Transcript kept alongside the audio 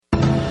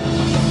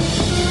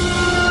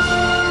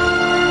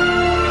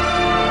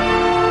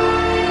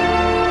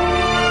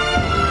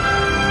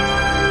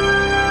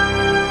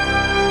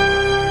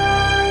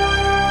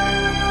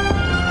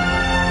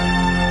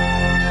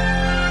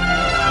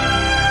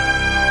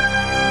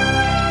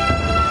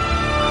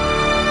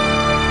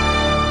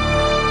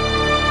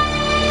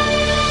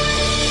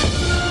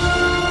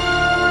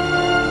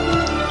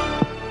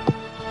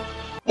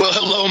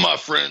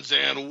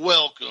friends, and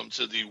welcome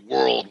to the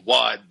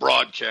worldwide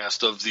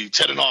broadcast of the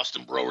Ted and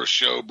Austin Broer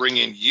Show,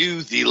 bringing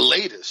you the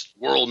latest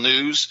world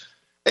news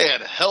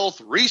and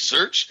health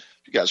research.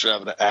 You guys are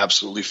having an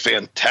absolutely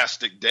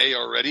fantastic day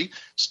already.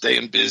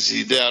 Staying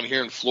busy down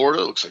here in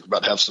Florida. Looks like we're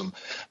about to have some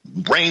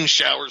rain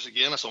showers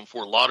again. I saw in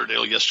Fort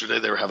Lauderdale yesterday.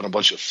 They were having a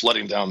bunch of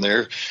flooding down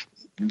there.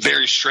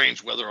 Very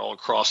strange weather all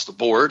across the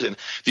board. And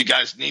if you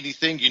guys need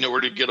anything, you know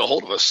where to get a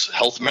hold of us.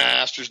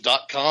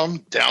 Healthmasters.com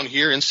down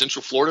here in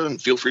Central Florida. And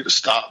feel free to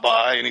stop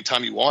by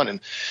anytime you want and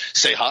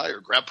say hi or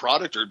grab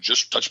product or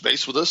just touch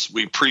base with us.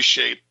 We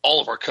appreciate all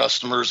of our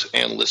customers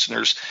and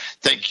listeners.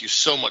 Thank you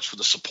so much for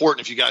the support.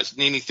 And if you guys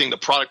need anything, the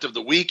product of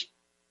the week,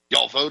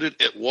 y'all voted.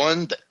 It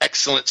won the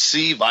Excellent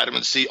C,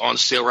 vitamin C, on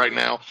sale right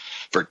now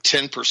for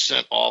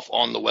 10% off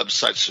on the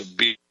website. So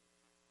be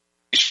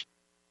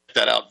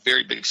that out.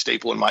 Very big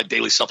staple in my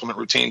daily supplement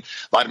routine.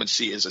 Vitamin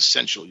C is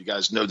essential. You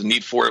guys know the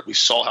need for it. We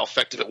saw how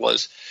effective it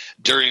was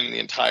during the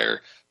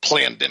entire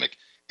pandemic,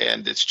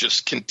 and it's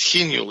just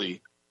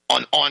continually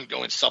an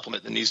ongoing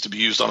supplement that needs to be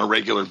used on a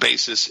regular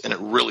basis, and it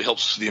really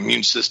helps the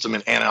immune system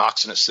and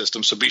antioxidant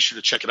system. So be sure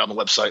to check it out on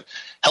the website,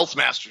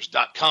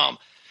 healthmasters.com.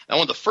 And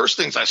one of the first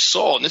things I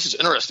saw, and this is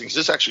interesting because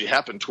this actually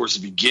happened towards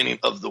the beginning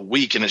of the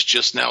week, and it's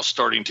just now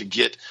starting to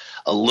get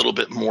a little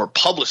bit more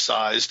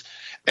publicized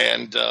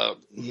and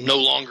no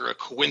longer a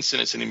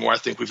coincidence anymore. I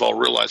think we've all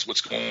realized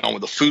what's going on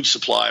with the food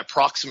supply.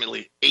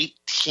 Approximately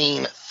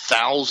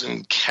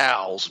 18,000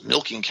 cows,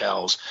 milking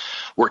cows,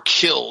 were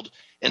killed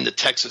in the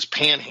Texas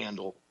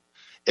Panhandle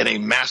in a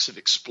massive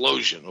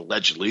explosion.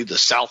 Allegedly, the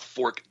South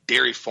Fork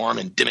Dairy Farm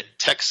in Dimmitt,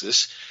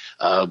 Texas,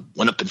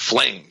 went up in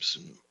flames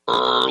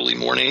early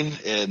morning,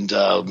 and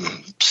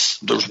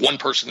there was one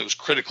person that was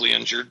critically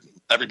injured.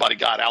 Everybody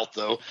got out,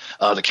 though.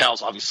 The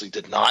cows obviously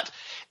did not.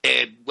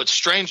 And what's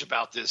strange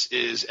about this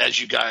is, as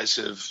you guys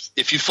have,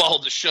 if you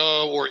followed the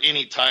show or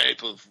any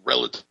type of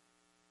relative,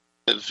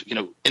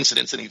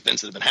 incidents and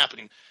events that have been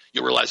happening,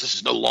 you'll realize this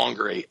is no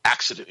longer an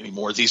accident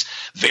anymore. These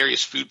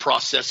various food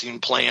processing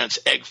plants,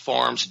 egg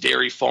farms,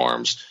 dairy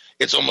farms,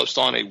 it's almost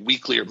on a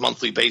weekly or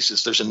monthly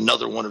basis. There's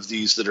another one of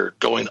these that are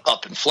going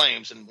up in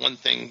flames. And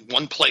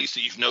one place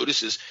that you've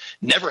noticed is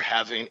never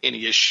having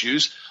any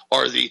issues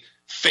are the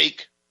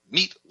fake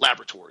meat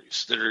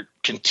laboratories that are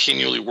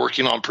continually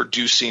working on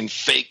producing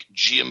fake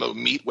GMO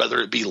meat,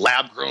 whether it be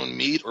lab-grown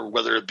meat or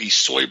whether it be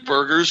soy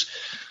burgers.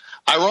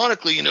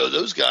 Ironically,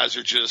 those guys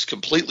are just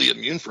completely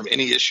immune from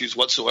any issues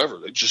whatsoever.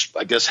 They just,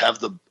 I guess, have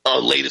the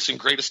latest and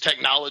greatest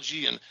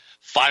technology and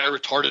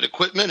fire-retarded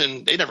equipment,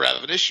 and they never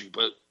have an issue.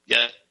 But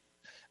yet,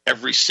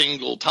 every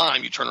single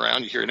time you turn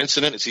around, you hear an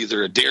incident, it's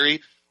either a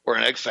dairy or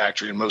an egg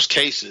factory in most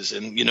cases.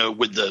 And,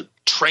 with the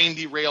train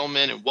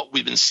derailment and what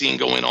we've been seeing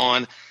going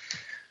on,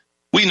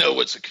 we know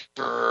what's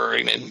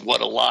occurring and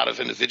what a lot of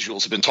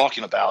individuals have been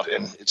talking about,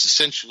 and it's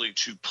essentially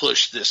to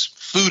push this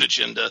food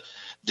agenda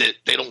that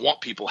they don't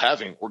want people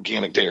having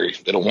organic dairy.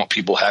 They don't want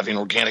people having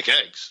organic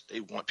eggs. They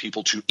want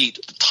people to eat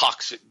the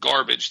toxic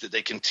garbage that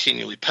they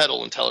continually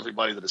peddle and tell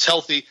everybody that it's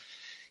healthy,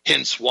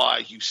 hence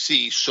why you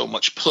see so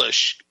much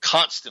push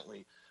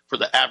constantly for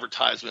the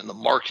advertisement and the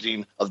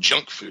marketing of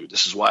junk food.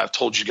 This is why I've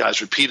told you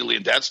guys repeatedly,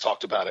 and Dad's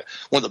talked about it,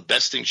 one of the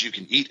best things you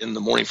can eat in the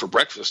morning for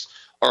breakfast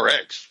are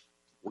eggs.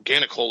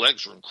 Organic whole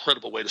eggs are an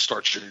incredible way to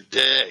start your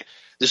day.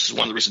 This is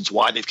one of the reasons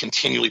why they've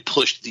continually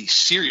pushed the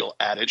cereal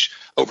adage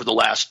over the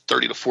last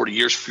 30 to 40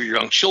 years for your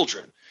young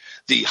children.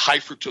 The high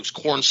fructose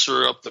corn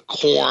syrup, the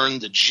corn,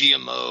 the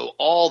GMO,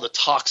 all the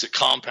toxic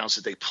compounds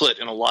that they put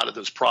in a lot of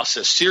those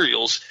processed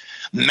cereals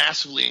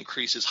massively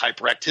increases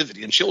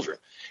hyperactivity in children.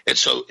 And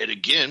so it,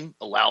 again,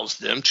 allows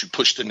them to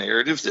push the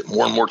narrative that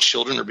more and more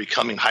children are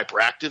becoming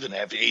hyperactive and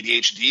have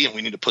ADHD, and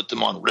we need to put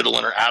them on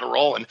Ritalin or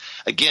Adderall. And,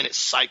 again, it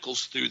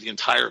cycles through the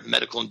entire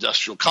medical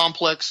industrial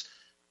complex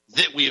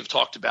that we have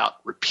talked about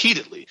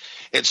repeatedly.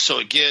 And so,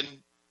 again,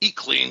 eat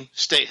clean,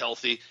 stay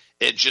healthy,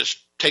 and just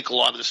take a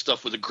lot of this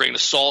stuff with a grain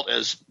of salt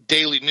as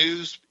daily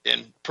news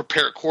and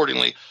prepare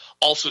accordingly.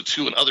 Also,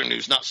 too, in other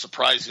news, not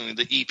surprisingly,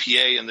 the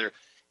EPA and their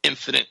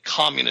infinite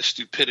communist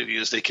stupidity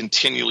as they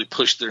continually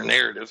push their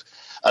narrative.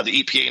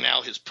 The EPA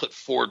now has put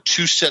forward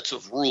 2 sets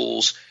of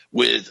rules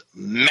with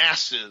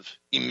massive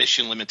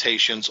emission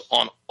limitations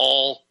on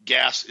all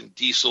gas and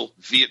diesel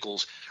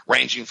vehicles,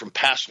 ranging from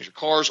passenger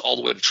cars all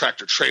the way to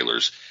tractor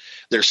trailers.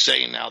 They're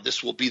saying now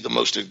this will be the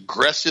most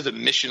aggressive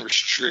emission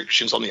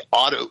restrictions on the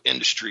auto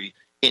industry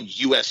in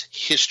U.S.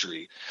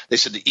 history. They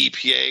said the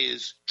EPA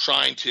is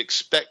trying to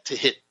expect to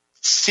hit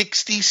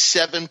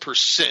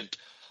 67%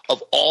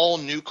 of all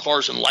new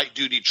cars and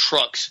light-duty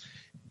trucks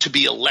to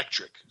be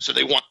electric. So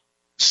they want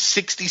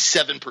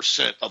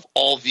 67% of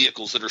all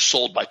vehicles that are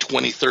sold by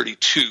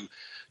 2032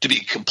 to be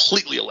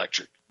completely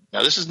electric.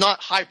 Now, this is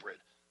not hybrid.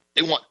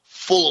 They want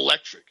full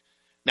electric.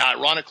 Now,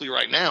 ironically,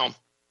 right now,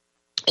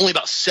 only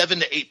about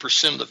 7 to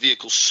 8% of the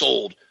vehicles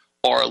sold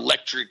are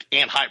electric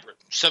and hybrid,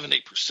 7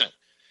 to 8%.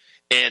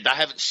 And I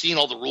haven't seen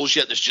all the rules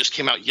yet. This just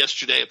came out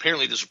yesterday.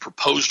 Apparently, these are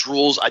proposed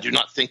rules. I do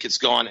not think it's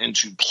gone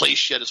into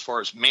place yet as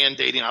far as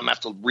mandating. I'm going to have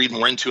to read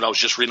more into it. I was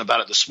just reading about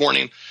it this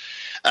morning.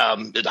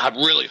 I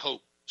really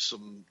hope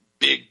some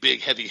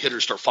big heavy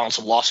hitters start filing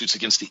some lawsuits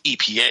against the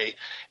EPA.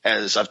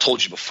 As I've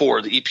told you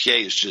before, the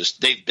EPA is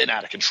just, they've been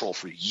out of control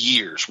for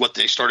years. What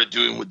they started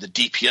doing with the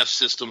DPF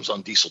systems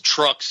on diesel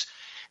trucks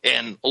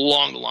and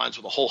along the lines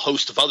with a whole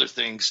host of other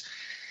things,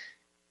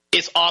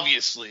 it's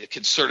obviously a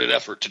concerted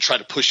effort to try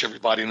to push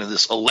everybody into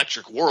this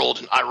electric world.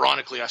 And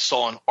ironically, I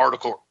saw an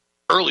article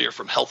earlier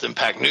from Health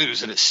Impact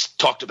News, and it's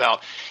talked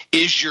about,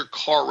 is your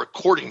car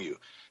recording you?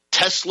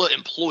 Tesla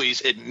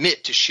employees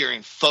admit to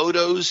sharing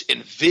photos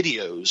and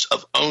videos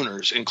of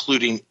owners,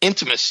 including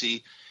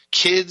intimacy,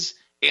 kids,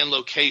 and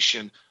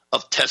location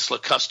of Tesla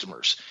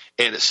customers.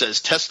 And it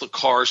says Tesla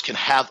cars can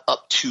have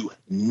up to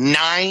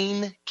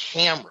 9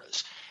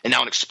 cameras. And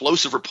now an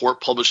explosive report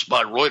published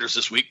by Reuters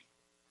this week,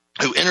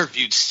 who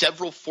interviewed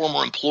several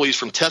former employees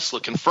from Tesla,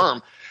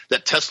 confirmed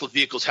that Tesla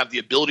vehicles have the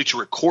ability to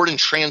record and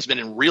transmit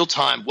in real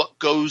time what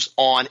goes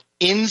on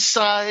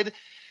inside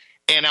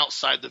and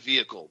outside the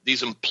vehicle.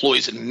 These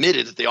employees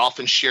admitted that they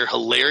often share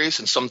hilarious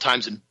and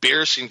sometimes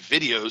embarrassing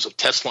videos of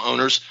Tesla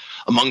owners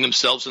among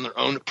themselves in their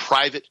own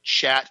private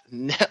chat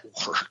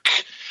network.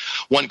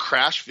 One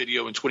crash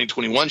video in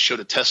 2021 showed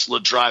a Tesla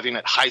driving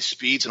at high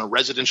speeds in a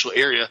residential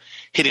area,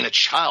 hitting a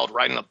child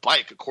riding a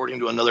bike, according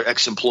to another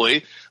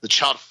ex-employee. The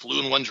child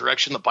flew in one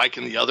direction, the bike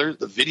in the other.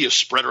 The video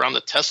spread around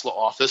the Tesla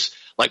office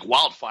like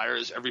wildfire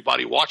as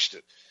everybody watched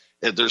it.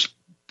 And there's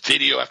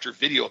video after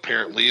video,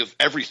 apparently, of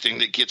everything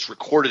that gets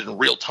recorded in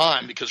real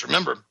time, because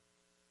remember,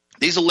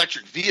 these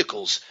electric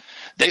vehicles,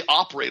 they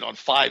operate on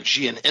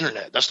 5G and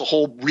internet. That's the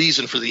whole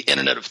reason for the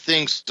Internet of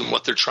Things and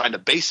what they're trying to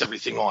base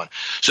everything on.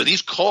 So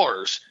these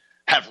cars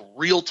have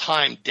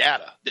real-time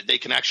data that they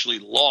can actually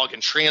log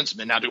and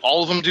transmit. Now, do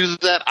all of them do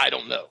that? I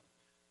don't know.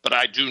 But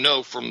I do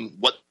know from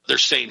what they're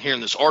saying here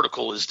in this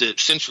article is that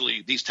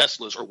essentially these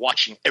Teslas are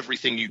watching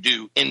everything you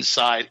do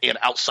inside and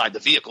outside the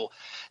vehicle.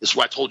 This is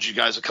why I told you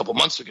guys a couple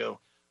months ago,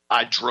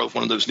 I drove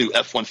one of those new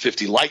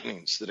F-150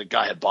 Lightnings that a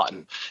guy had bought.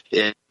 And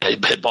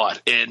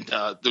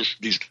there's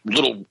these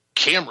little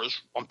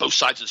cameras on both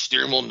sides of the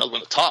steering wheel and another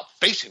one at the top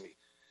facing me.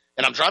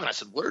 And I'm driving. I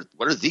said, what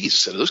are these? I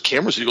said, are those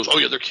cameras? And he goes, oh,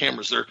 yeah, they're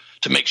cameras. They're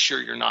to make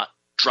sure you're not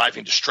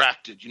driving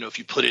distracted, if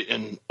you put it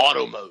in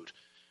auto mode.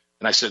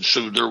 And I said,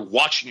 so they're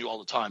watching you all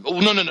the time. Oh,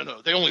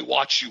 no. They only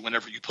watch you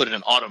whenever you put it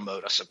in auto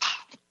mode. I said,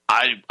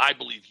 I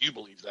believe you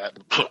believe that.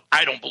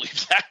 I don't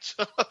believe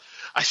that.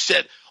 I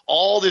said,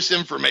 all this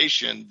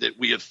information that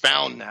we have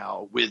found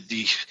now with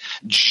the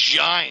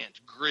giant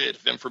grid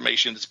of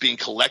information that's being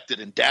collected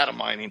in data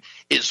mining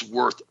is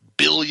worth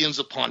billions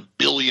upon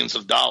billions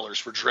of dollars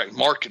for direct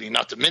marketing,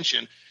 not to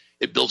mention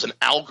it builds an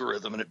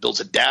algorithm and it builds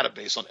a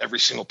database on every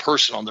single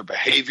person, on their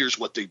behaviors,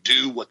 what they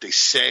do, what they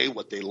say,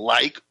 what they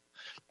like.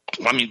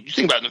 I mean, you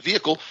think about it in a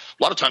vehicle,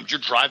 a lot of times you're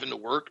driving to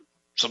work.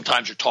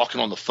 Sometimes you're talking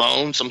on the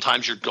phone.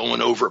 Sometimes you're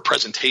going over a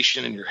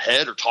presentation in your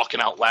head or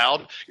talking out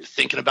loud. You're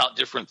thinking about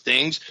different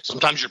things.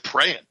 Sometimes you're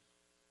praying.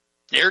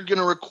 They're going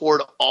to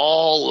record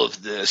all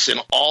of this, and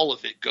all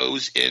of it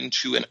goes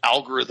into an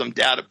algorithm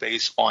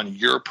database on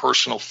your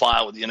personal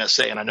file with the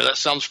NSA. And I know that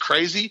sounds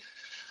crazy.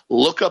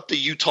 Look up the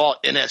Utah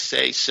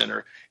NSA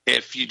Center.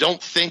 If you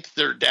don't think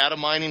they're data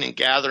mining and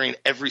gathering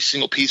every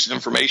single piece of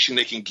information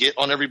they can get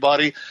on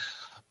everybody,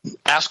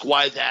 ask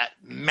why that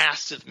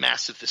massive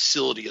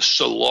facility is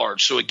so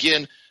large. So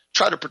again,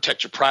 try to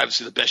protect your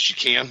privacy the best you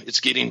can.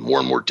 It's getting more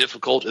and more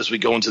difficult as we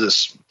go into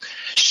this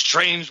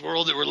strange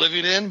world that we're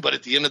living in. But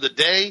at the end of the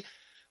day,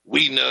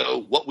 we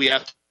know what we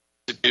have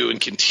to do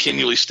and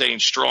continually staying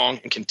strong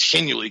and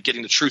continually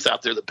getting the truth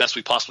out there the best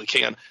we possibly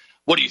can.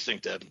 What do you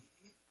think, Deb?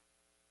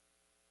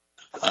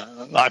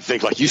 I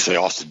think, like you say,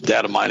 Austin,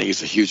 data mining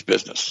is a huge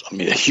business. I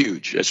mean,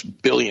 huge. It's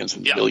billions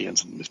and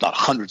billions, if not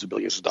hundreds of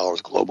billions of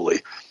dollars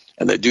globally.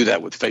 And they do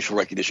that with facial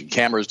recognition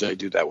cameras. They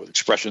do that with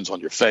expressions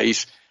on your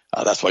face.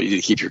 That's why you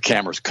need to keep your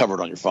cameras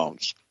covered on your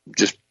phones.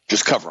 Just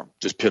cover them.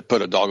 Just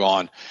put a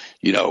doggone,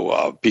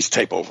 piece of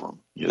tape over them.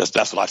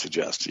 That's what I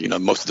suggest.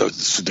 Most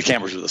of the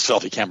cameras are the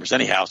selfie cameras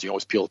anyhow, so you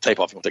always peel the tape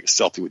off. You want to take a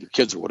selfie with your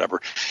kids or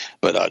whatever.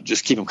 But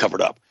just keep them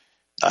covered up.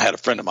 I had a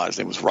friend of mine, his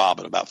name was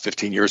Robin, about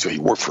 15 years ago. He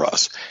worked for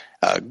us.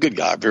 Good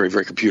guy, very,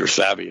 very computer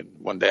savvy. And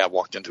one day I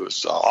walked into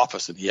his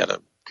office, and he had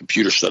a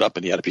computer set up,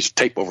 and he had a piece of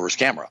tape over his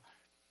camera.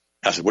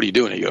 I said, what are you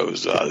doing? He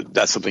goes,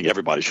 that's something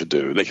everybody should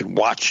do. They can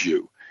watch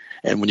you.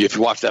 And if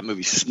you watch that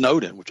movie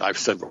Snowden, which I've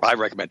said I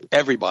recommend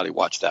everybody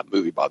watch that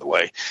movie, by the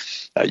way,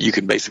 you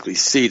can basically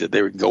see that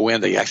they would go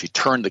in, they actually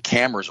turn the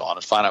cameras on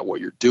and find out what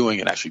you're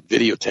doing and actually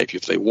videotape you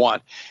if they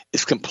want.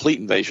 It's complete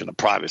invasion of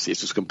privacy.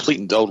 It's just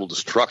complete and total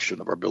destruction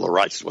of our Bill of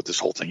Rights is what this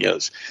whole thing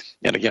is.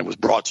 And again, it was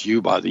brought to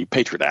you by the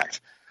Patriot Act.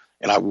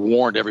 And I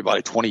warned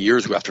everybody 20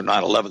 years ago after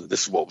 9/11 that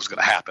this is what was going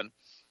to happen.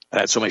 I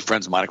had so many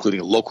friends of mine,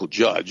 including a local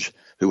judge,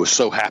 who was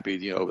so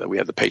happy, that we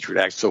had the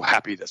Patriot Act, so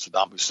happy that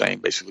Saddam Hussein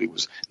basically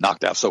was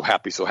knocked out, so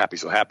happy.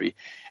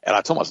 And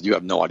I told him, I said, you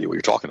have no idea what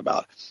you're talking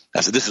about.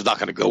 I said, this is not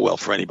going to go well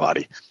for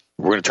anybody.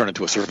 We're going to turn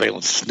into a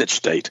surveillance snitch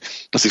state.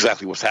 That's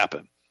exactly what's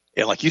happened.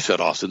 And like you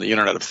said, Austin, the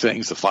Internet of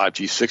Things, the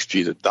 5G,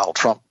 6G that Donald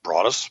Trump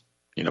brought us,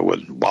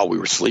 while we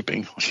were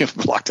sleeping,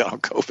 locked down on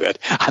COVID,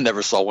 I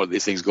never saw one of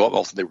these things go up.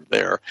 Also, they were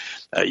there.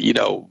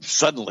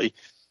 Suddenly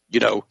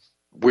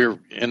we're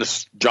in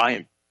this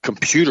giant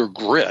computer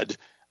grid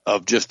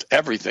of just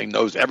everything,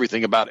 knows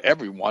everything about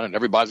everyone, and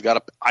everybody's got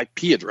an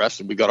IP address,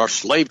 and we've got our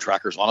slave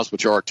trackers on us,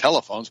 which are our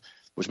telephones,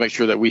 which make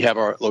sure that we have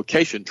our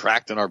location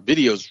tracked and our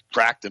videos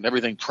tracked and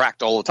everything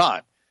tracked all the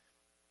time.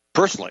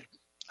 Personally,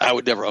 I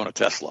would never own a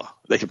Tesla.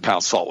 They can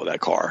pound salt with that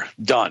car.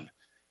 Done.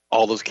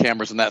 All those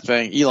cameras in that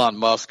thing. Elon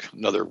Musk,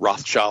 another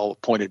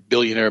Rothschild-appointed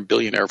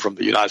billionaire from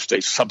the United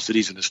States,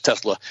 subsidies in his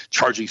Tesla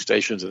charging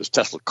stations and his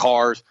Tesla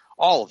cars,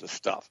 all of this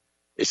stuff.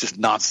 It's just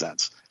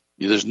nonsense.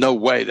 There's no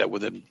way that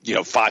within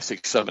 5,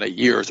 6, 7, 8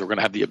 years we're going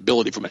to have the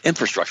ability from an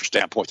infrastructure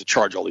standpoint to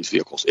charge all these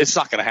vehicles. It's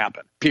not going to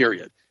happen,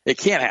 period. It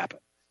can't happen.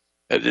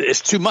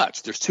 It's too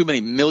much. There's too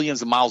many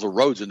millions of miles of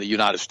roads in the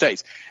United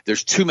States.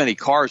 There's too many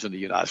cars in the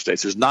United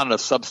States. There's not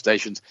enough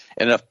substations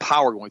and enough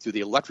power going through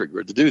the electric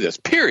grid to do this,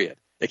 period.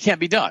 It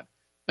can't be done.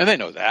 And they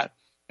know that.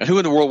 And who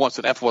in the world wants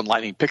an F1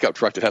 Lightning pickup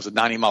truck that has a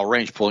 90-mile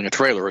range pulling a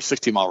trailer, or a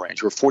 60-mile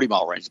range, or a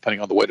 40-mile range, depending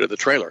on the weight of the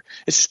trailer?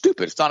 It's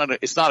stupid.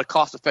 It's not a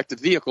cost-effective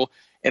vehicle,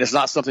 and it's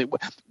not something.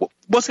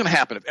 What's going to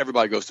happen if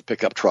everybody goes to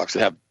pick up trucks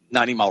that have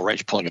 90-mile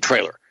range pulling a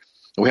trailer?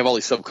 And we have all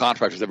these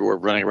subcontractors everywhere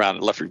running around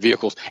in electric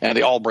vehicles, and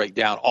they all break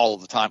down all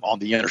of the time on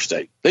the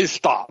interstate. They just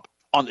stop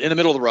in the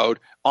middle of the road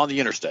on the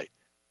interstate.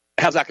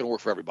 How's that going to work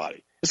for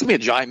everybody? It's going to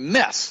be a giant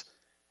mess.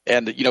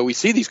 And we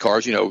see these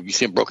cars. You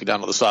see them broken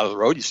down on the side of the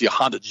road. You see a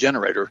Honda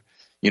generator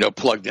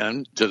plugged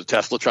in to the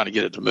Tesla, trying to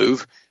get it to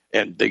move.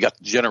 And they got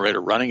the generator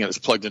running, and it's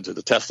plugged into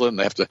the Tesla, and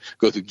they have to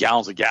go through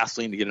gallons of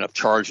gasoline to get enough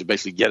charge to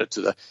basically get it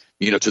to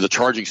the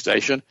charging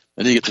station.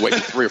 And then you get to wait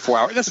for 3 or 4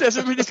 hours.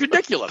 It's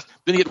ridiculous.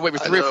 Then you get to wait for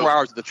 3 or 4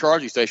 hours at the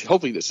charging station,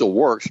 hoping that still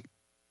works.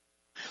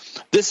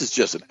 This is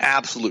just an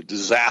absolute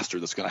disaster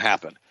that's going to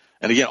happen.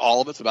 And again,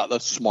 all of it's about the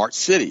smart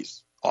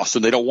cities.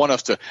 Austin, they don't want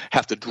us to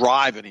have to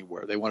drive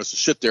anywhere. They want us to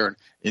sit there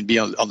and be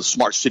on the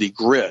smart city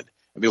grid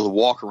and be able to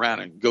walk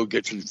around and go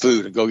get some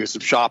food and go get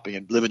some shopping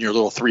and live in your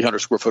little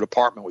 300-square-foot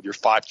apartment with your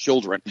 5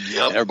 children.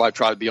 Yep. And everybody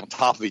try to be on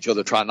top of each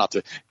other, trying not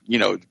to,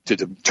 to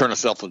turn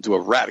themselves into a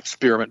rat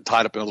experiment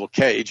tied up in a little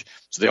cage.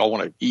 So they all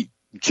want to eat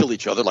and kill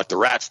each other like the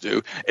rats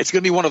do. It's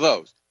going to be one of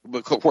those.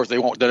 But of course, they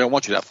don't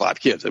want you to have 5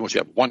 kids. They want you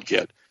to have 1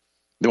 kid.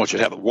 They want you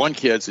to have 1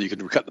 kid so you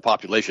can cut the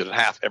population in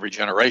half every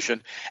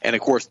generation. And,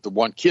 of course, the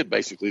 1 kid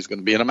basically is going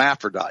to be an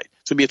hermaphrodite.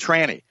 It's going to be a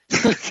tranny,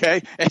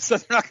 okay? And so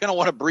they're not going to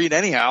want to breed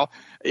anyhow.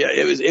 Yeah,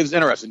 it was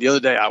interesting. The other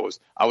day I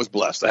was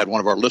blessed. I had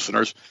one of our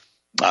listeners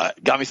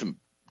got me some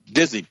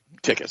Disney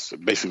tickets.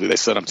 Basically, they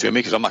sent them to me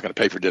because I'm not going to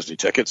pay for Disney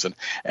tickets.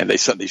 And they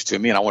sent these to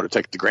me, and I wanted to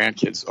take the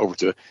grandkids over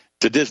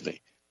to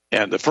Disney.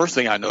 And the first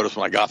thing I noticed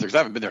when I got there, because I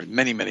haven't been there in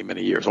many, many,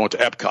 many years, I went to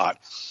Epcot.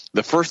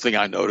 The first thing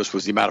I noticed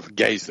was the amount of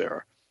gays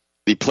there.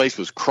 The place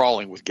was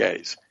crawling with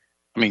gays.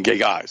 I mean, gay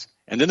guys.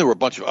 And then there were a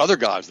bunch of other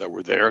guys that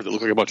were there that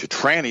looked like a bunch of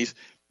trannies.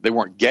 They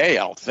weren't gay,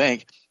 I don't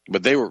think,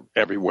 but they were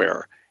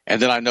everywhere.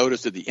 And then I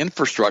noticed that the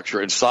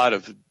infrastructure inside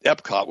of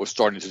Epcot was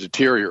starting to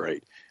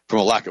deteriorate from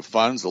a lack of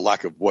funds, a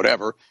lack of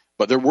whatever.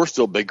 But there were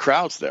still big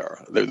crowds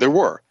there. There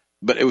were.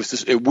 But it was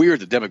just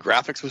weird. The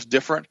demographics was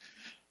different.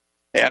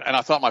 And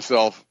I thought to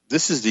myself,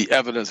 this is the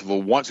evidence of a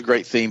once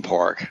great theme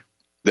park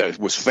that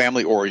was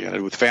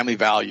family-oriented with family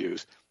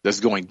values that's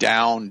going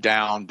down,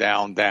 down,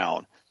 down,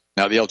 down.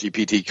 Now the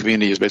LGBT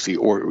community is basically,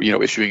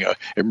 issuing an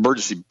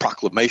emergency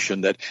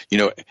proclamation that,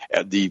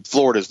 the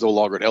Florida is no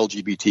longer an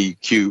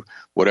LGBTQ,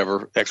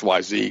 whatever,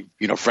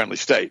 XYZ, friendly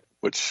state,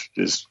 which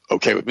is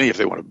okay with me if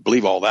they want to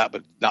believe all that,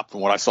 but not from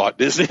what I saw at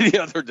Disney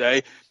the other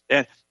day.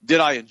 And did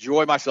I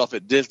enjoy myself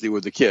at Disney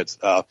with the kids?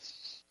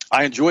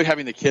 I enjoyed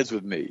having the kids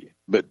with me,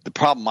 but the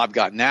problem I've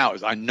got now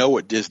is I know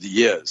what Disney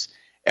is.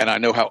 And I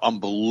know how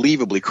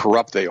unbelievably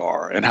corrupt they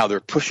are and how they're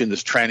pushing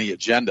this tranny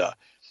agenda.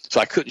 So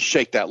I couldn't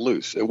shake that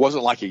loose. It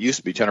wasn't like it used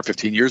to be 10 or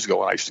 15 years ago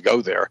when I used to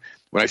go there,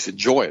 when I used to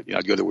enjoy it.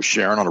 I'd go there with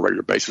Sharon on a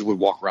regular basis. We'd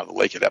walk around the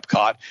lake at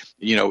Epcot,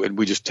 and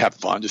we just have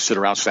fun, just sit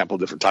around, sample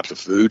different types of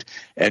food.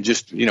 And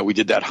just, we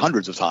did that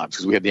hundreds of times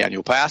because we had the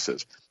annual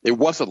passes. It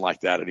wasn't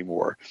like that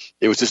anymore.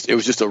 It was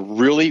just a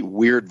really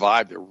weird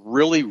vibe there,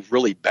 really,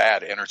 really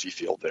bad energy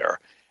field there.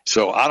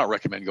 So I don't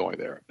recommend going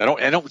there.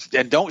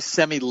 Don't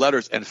send me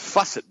letters and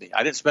fuss at me.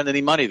 I didn't spend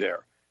any money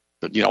there,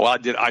 but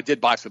I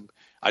did buy some.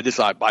 I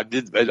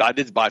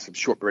did buy some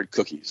shortbread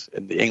cookies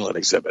in the England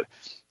exhibit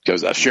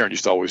because Sharon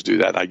used to always do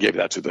that. And I gave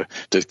that to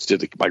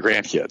my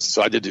grandkids,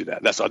 so I did do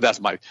that. That's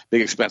my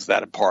big expense,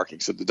 that and parking.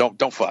 So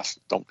don't fuss.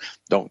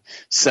 Don't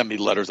send me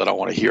letters. I don't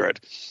want to hear it.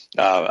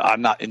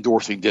 I'm not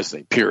endorsing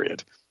Disney.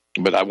 Period.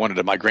 But I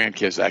wanted my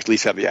grandkids to at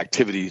least have the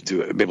activity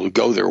to be able to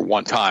go there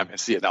one time and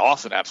see it. Now,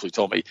 Austin absolutely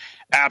told me,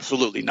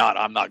 absolutely not.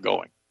 I'm not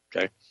going.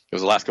 Okay. It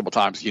was the last couple of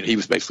times, he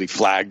was basically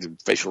flagged in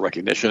facial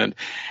recognition. And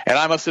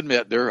I must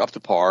admit, they're up to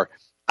par.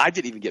 I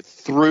didn't even get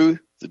through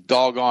the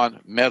doggone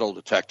metal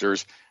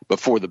detectors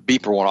before the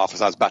beeper went off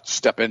as I was about to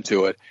step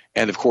into it.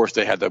 And, of course,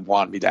 they had to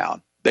wand me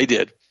down. They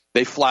did.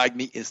 They flagged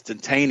me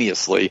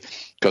instantaneously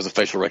because of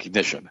facial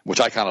recognition,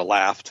 which I kind of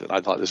laughed, and I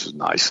thought this is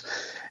nice.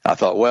 I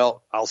thought,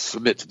 well, I'll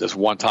submit to this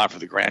one time for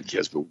the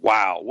grandkids, but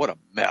wow, what a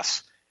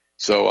mess.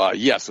 So,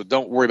 so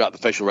don't worry about the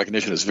facial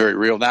recognition. It's very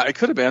real. Now, it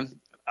could have been,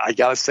 I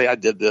got to say I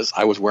did this.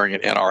 I was wearing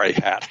an NRA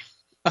hat.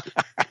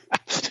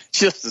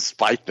 Just to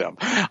spite them.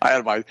 I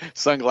had my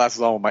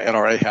sunglasses on with my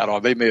NRA hat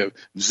on. They may have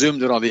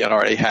zoomed in on the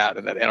NRA hat,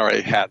 and that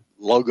NRA hat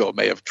logo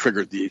may have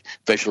triggered the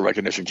facial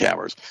recognition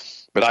cameras.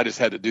 But I just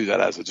had to do that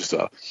as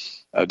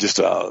just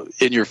a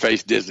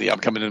in-your-face Disney. I'm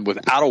coming in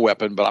without a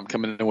weapon, but I'm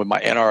coming in with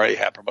my NRA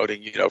hat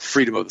promoting,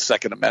 freedom of the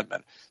Second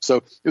Amendment. So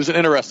it was an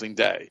interesting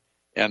day.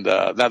 And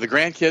now the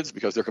grandkids,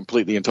 because they're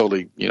completely and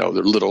totally, they're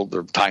little,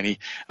 they're tiny.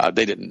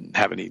 They didn't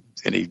have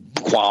any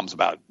qualms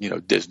about,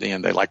 Disney,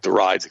 and they like the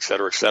rides, et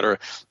cetera, et cetera.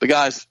 The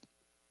guys,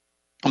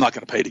 I'm not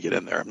going to pay to get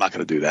in there. I'm not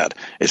going to do that.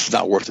 It's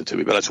not worth it to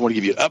me. But I just want to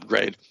give you an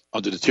upgrade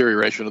on the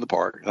deterioration of the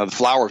park. Now, the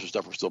flowers and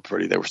stuff were still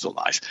pretty. They were still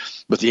nice.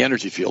 But the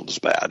energy field is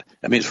bad.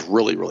 I mean, it's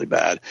really, really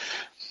bad.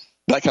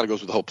 That kind of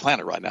goes with the whole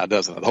planet right now,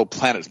 doesn't it? The whole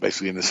planet is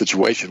basically in this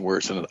situation where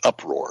it's in an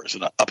uproar. It's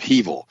in an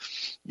upheaval.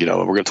 And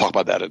we're going to talk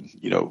about that in,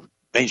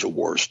 Angel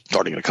Wars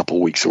starting in a couple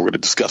of weeks. So we're going to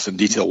discuss in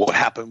detail what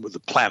happened with the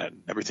planet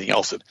and everything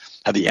else, and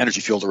how the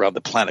energy field around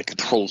the planet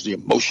controls the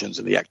emotions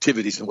and the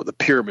activities, and what the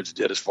pyramids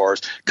did as far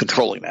as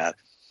controlling that.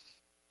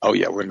 Oh,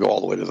 yeah, we're going to go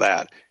all the way to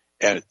that.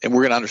 And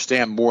we're going to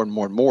understand more and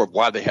more and more of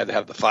why they had to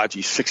have the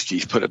 5G,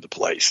 6Gs put into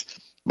place.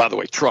 By the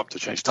way, Trump, to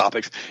change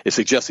topics, is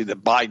suggesting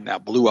that Biden now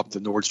blew up the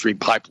Nord Stream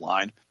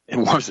pipeline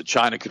and warns that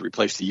China could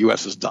replace the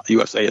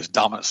USA as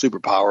dominant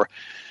superpower,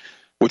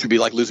 which would be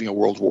like losing a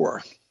world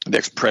war. The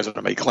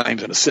ex-president made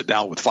claims in a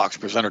sit-down with Fox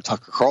presenter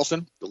Tucker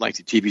Carlson. The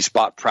lengthy TV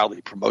spot,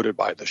 proudly promoted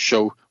by the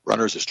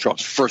showrunners as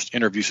Trump's first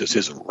interview since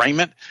his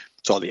arraignment,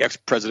 saw the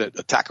ex-president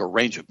attack a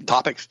range of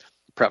topics.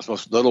 Perhaps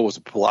most notable was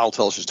Palau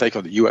tells his take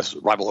on the U.S.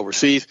 rival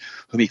overseas,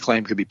 whom he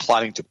claimed could be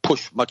plotting to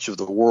push much of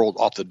the world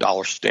off the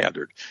dollar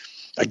standard.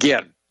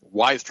 Again,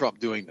 why is Trump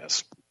doing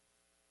this?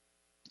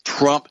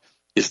 Trump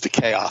is the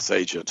chaos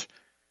agent.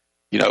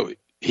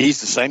 He's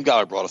the same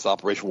guy who brought us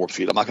Operation Warp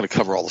Speed. I'm not going to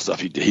cover all the stuff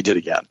he did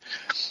again.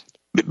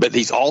 But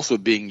he's also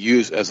being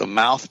used as a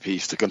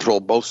mouthpiece to control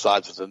both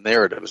sides of the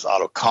narrative, as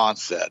Otto Kahn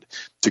said,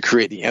 to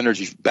create the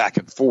energy back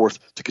and forth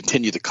to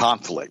continue the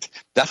conflict.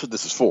 That's what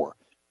this is for.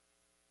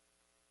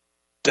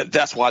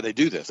 That's why they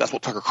do this. That's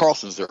what Tucker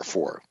Carlson is there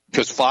for.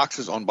 Because Fox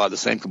is owned by the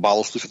same Kabbalah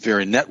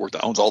Luciferian network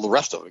that owns all the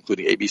rest of them,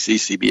 including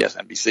ABC, CBS,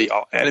 NBC,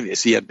 and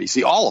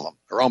CNBC. All of them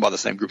are owned by the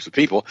same groups of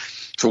people.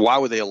 So why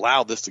would they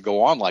allow this to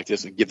go on like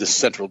this and give this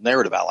central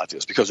narrative out like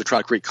this? Because they're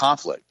trying to create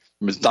conflict.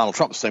 I mean, Donald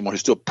Trump is the same one who's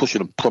still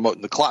pushing and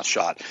promoting the clot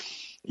shot.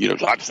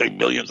 I'd say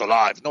millions of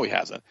lives. No, he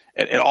hasn't.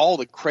 And all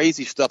the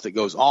crazy stuff that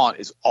goes on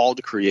is all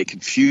to create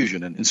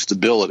confusion and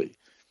instability.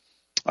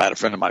 I had a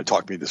friend of mine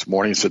talk to me this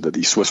morning and said that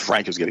the Swiss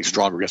franc is getting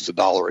stronger against the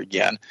dollar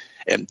again,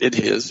 and it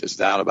is. It's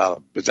down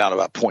about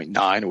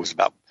 0.9. It was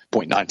about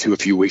 0.92 a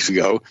few weeks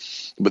ago.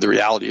 But the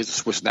reality is the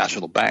Swiss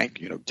National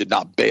Bank, did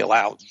not bail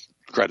out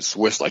Credit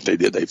Suisse like they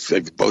did. They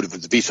voted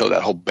to veto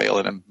that whole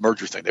bail-in and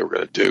merger thing they were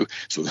going to do.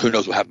 So who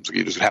knows what happens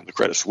to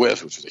Credit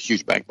Suisse, which is a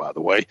huge bank, by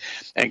the way.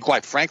 And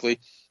quite frankly,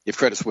 if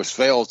Credit Suisse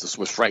fails, the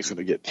Swiss franc's going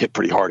to get hit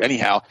pretty hard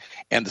anyhow,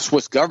 and the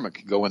Swiss government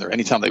can go in there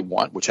anytime they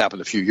want, which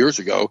happened a few years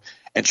ago,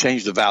 and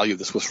change the value of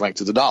the Swiss franc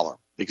to the dollar.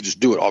 They could just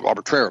do it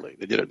arbitrarily.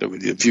 They did it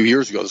a few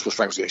years ago. The Swiss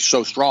franc was getting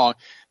so strong,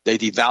 they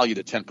devalued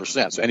it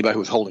 10%. So anybody who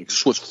was holding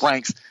Swiss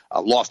francs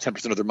lost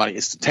 10% of their money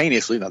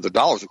instantaneously. Now, the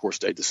dollars, of course,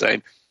 stayed the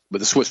same, but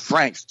the Swiss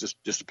francs just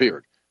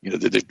disappeared.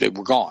 They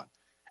were gone.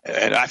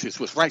 And actually, the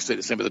Swiss francs stayed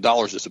the same, but the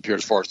dollars disappeared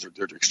as far as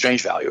their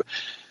exchange value.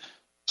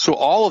 So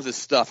all of this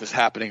stuff is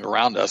happening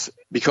around us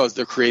because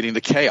they're creating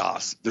the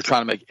chaos. They're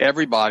trying to make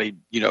everybody,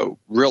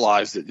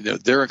 realize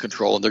that they're in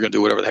control and they're going to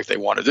do whatever the heck they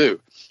want to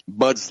do.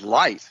 Bud's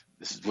Light,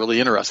 this is really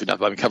interesting. I've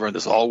been covering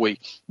this all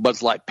week.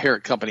 Bud's Light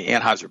parent company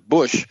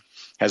Anheuser-Busch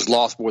has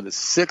lost more than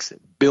 $6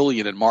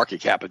 billion in market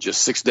cap in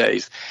just 6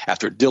 days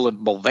after Dylan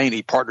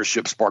Mulvaney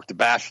partnership sparked a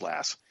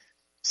backlash.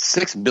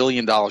 $6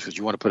 billion because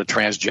you want to put a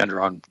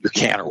transgender on your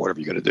can or whatever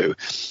you're going to do.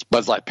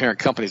 Bud Light parent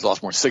company's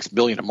lost more than $6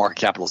 billion in market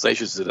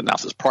capitalization as it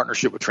announced its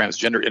partnership with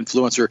transgender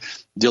influencer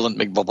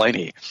Dylan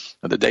Mulvaney.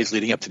 In the days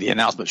leading up to the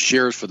announcement,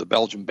 shares for the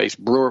Belgium-based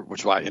brewer,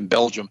 which in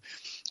Belgium,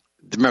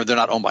 remember they're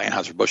not owned by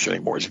Anheuser-Busch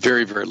anymore. It's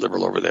very, very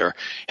liberal over there.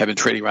 Have been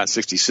trading around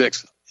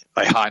 66,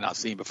 a high not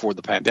seen before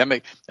the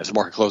pandemic. As the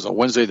market closed on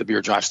Wednesday, the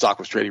beer giant stock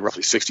was trading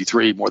roughly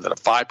 63, more than a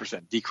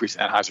 5% decrease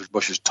in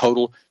Anheuser-Busch's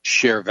total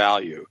share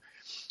value.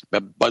 The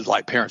Bud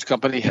Light parent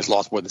company has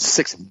lost more than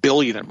 $6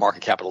 billion in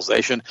market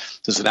capitalization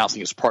since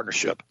announcing its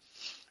partnership.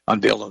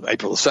 Unveiled on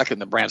April 2nd,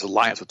 the brand's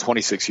alliance with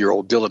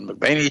 26-year-old Dylan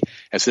Mulvaney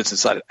has since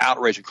incited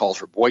outrage and calls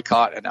for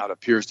boycott, and now it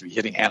appears to be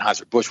hitting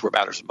Anheuser-Busch where it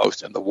matters the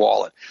most, in the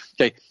wallet.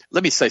 Okay,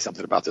 let me say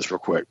something about this real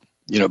quick.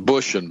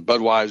 Busch and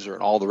Budweiser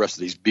and all the rest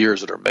of these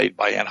beers that are made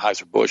by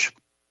Anheuser-Busch,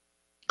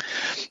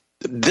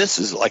 this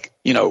is like,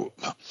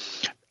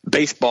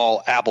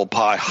 baseball, apple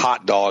pie,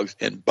 hot dogs,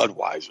 and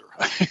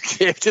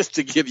Budweiser. Just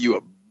to give you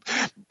an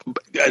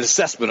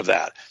assessment of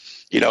that.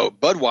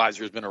 Budweiser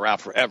has been around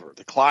forever.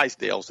 The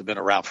Clydesdales have been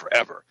around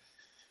forever.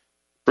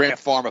 Grant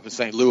Farm up in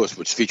St. Louis,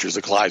 which features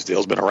the Clydesdales,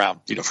 has been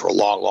around, for a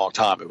long, long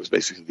time. It was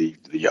basically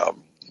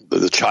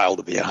the child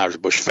of the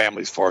Anheuser-Busch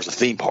family as far as the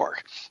theme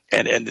park.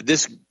 And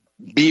this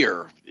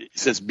beer,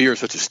 since beer is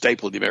such a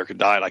staple of the American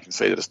diet, I can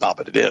say that it's not,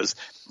 but it is,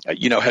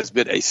 has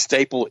been a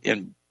staple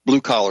in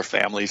blue-collar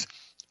families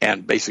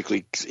and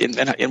basically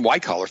in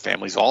white-collar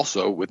families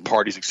also, with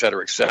parties, et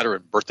cetera,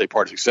 and birthday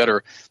parties, et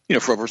cetera,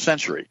 for over a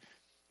century.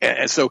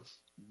 And so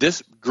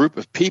this group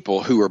of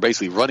people who are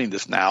basically running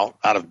this now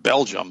out of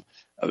Belgium,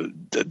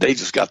 they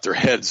just got their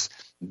heads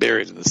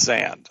buried in the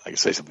sand. I can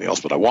say something else,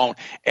 but I won't.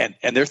 And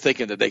they're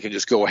thinking that they can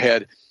just go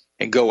ahead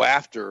and go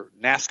after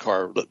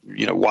NASCAR,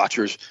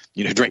 watchers,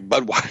 who drink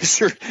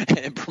Budweiser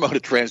and promote a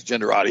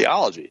transgender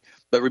ideology.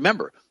 But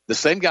remember, the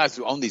same guys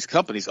who own these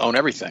companies own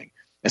everything.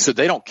 And so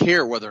they don't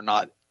care whether or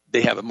not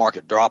they have a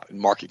market drop in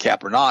market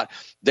cap or not.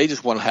 They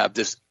just want to have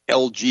this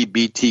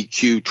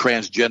LGBTQ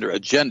transgender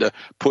agenda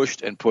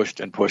pushed and pushed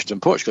and pushed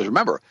and pushed. Because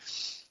remember,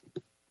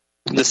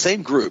 the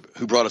same group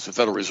who brought us the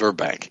Federal Reserve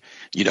Bank,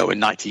 in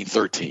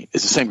 1913,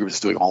 is the same group that's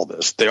doing all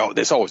this.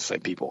 It's always the same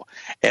people.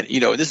 And,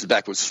 this is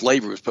back when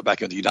slavery was put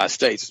back in the United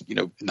States, in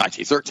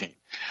 1913.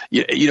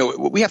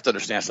 We have to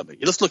understand something.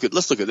 Let's look at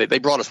they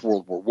brought us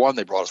World War I,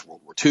 they brought us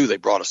World War II, they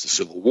brought us the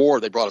Civil War,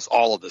 they brought us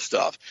all of this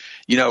stuff.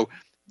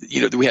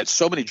 We had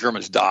so many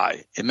Germans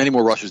die, and many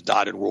more Russians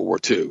died in World War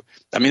II.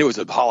 I mean, it was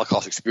a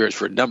Holocaust experience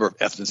for a number of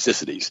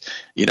ethnicities.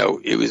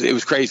 It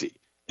was crazy.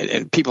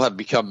 And people have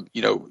become,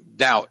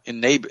 now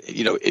in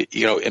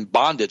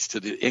bondage to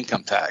the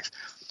income tax.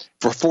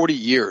 For 40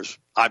 years,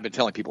 I've been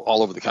telling people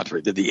all over the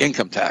country that the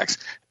income tax,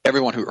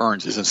 everyone who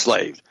earns is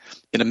enslaved.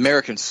 In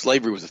American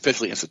slavery was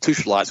officially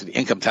institutionalized with the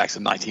income tax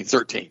in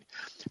 1913.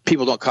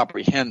 People don't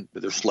comprehend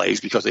that they're slaves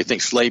because they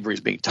think slavery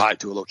is being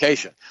tied to a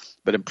location.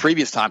 But in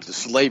previous times of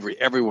slavery,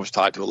 everyone was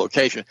tied to a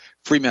location.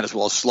 Free men as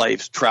well as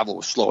slaves, travel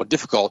was slow and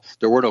difficult.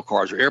 There were no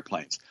cars or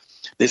airplanes.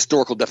 The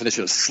historical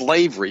definition of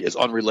slavery is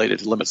unrelated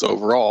to limits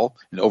overall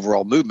and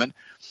overall movement.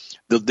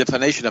 The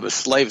definition of a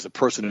slave is a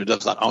person who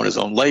does not own his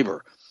own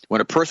labor. When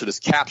a person is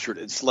captured,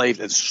 enslaved,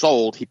 and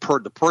sold,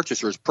 the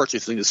purchaser is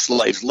purchasing the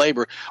slave's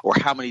labor, or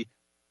how many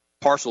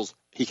parcels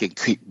he can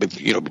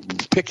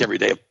pick every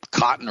day of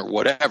cotton or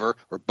whatever,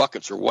 or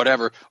buckets or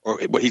whatever,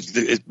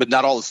 but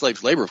not all the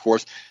slave's labor, of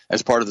course,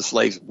 as part of the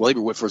slave's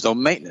labor went for his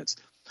own maintenance.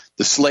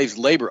 The slave's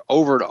labor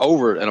over and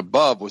over and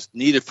above was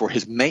needed for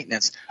his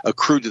maintenance,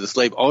 accrued to the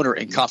slave owner,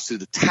 and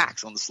constituted a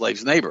tax on the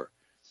slave's labor.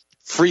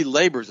 Free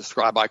labor, as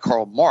described by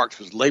Karl Marx,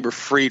 was labor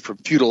freed from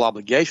feudal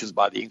obligations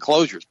by the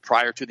enclosures.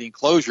 Prior to the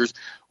enclosures,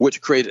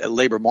 which created a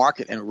labor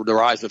market and the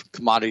rise of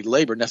commodity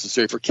labor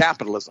necessary for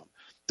capitalism.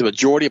 The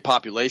majority of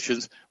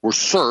populations were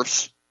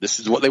serfs. This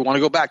is what they want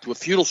to go back to, a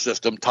feudal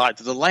system tied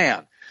to the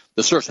land.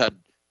 The serfs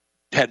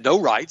had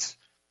no rights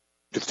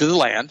to the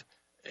land,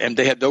 and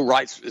they had no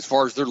rights as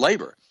far as their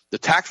labor. The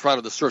tax rate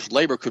of the serf's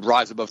labor could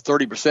rise above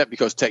 30%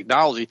 because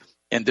technology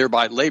and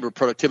thereby labor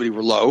productivity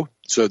were low,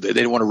 so they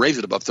didn't want to raise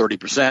it above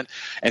 30%,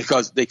 and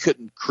because they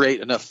couldn't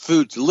create enough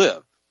food to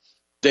live.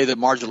 Today, the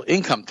marginal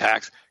income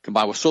tax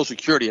combined with Social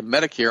Security and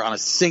Medicare on a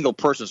single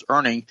person's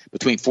earning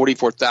between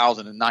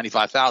 $44,000 and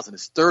 $95,000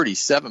 is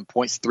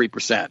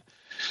 37.3%.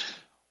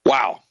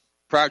 Wow.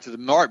 Prior to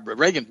the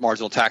Reagan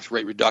marginal tax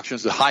rate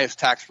reductions, the highest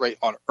tax rate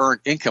on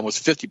earned income was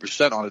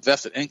 50% on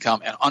invested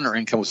income, and unearned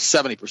income was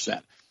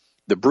 70%.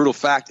 The brutal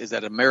fact is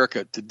that in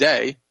America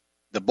today,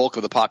 the bulk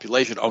of the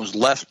population owns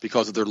less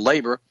because of their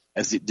labor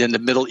than the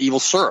medieval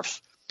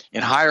serfs.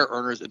 And higher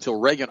earners until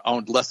Reagan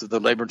owned less of their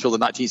labor until the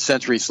 19th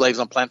century, slaves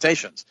on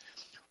plantations.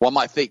 One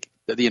might think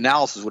that the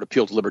analysis would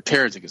appeal to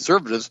libertarians and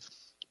conservatives,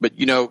 but,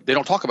 they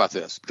don't talk about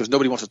this because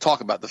nobody wants to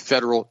talk about the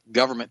federal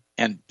government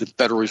and the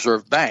Federal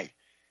Reserve Bank.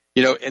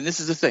 And this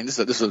is the thing. This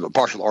is a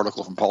partial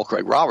article from Paul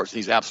Craig Roberts.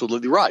 He's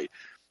absolutely right.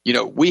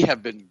 We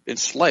have been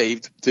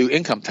enslaved through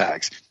income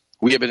tax.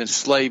 We have been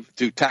enslaved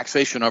through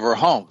taxation of our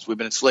homes. We've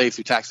been enslaved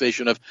through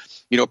taxation of,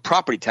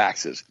 property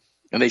taxes.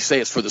 And they say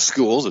it's for the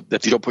schools, that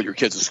if you don't put your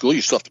kids in school,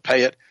 you still have to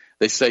pay it.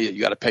 They say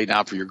you got to pay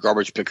now for your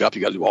garbage pickup.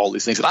 You got to do all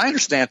these things. And I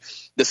understand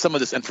that some of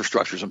this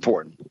infrastructure is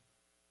important.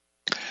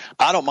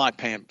 I don't mind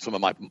paying some of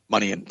my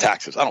money in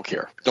taxes. I don't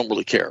care. Don't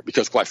really care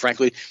because, quite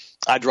frankly,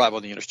 I drive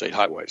on the interstate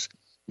highways.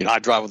 I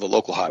drive on the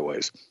local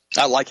highways.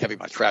 I like having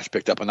my trash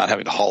picked up and not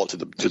having to haul it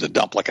to the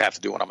dump like I have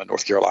to do when I'm in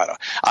North Carolina.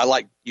 I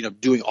like,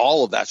 doing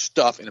all of that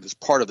stuff, and if it's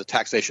part of the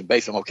taxation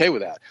base, I'm okay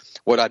with that.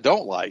 What I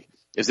don't like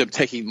is them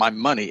taking my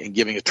money and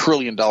giving $1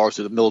 trillion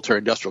to the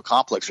military-industrial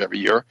complex every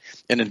year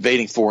and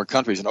invading foreign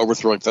countries and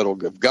overthrowing federal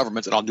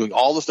governments and doing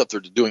all the stuff they're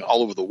doing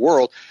all over the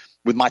world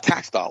with my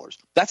tax dollars.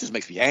 That just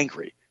makes me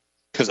angry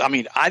because,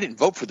 I didn't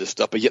vote for this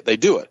stuff, but yet they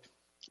do it.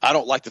 I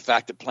don't like the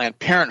fact that Planned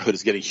Parenthood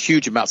is getting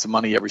huge amounts of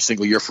money every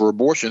single year for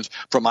abortions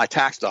from my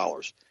tax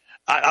dollars.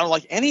 I don't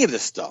like any of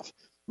this stuff,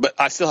 but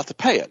I still have to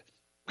pay it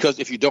because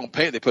if you don't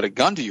pay it, they put a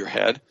gun to your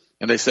head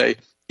and they say,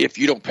 if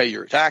you don't pay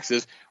your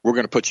taxes, we're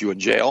going to put you in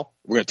jail.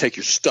 We're going to take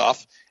your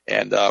stuff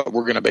and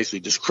we're going to basically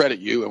discredit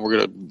you and we're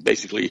going to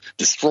basically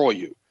destroy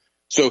you.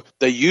 So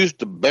they used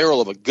the barrel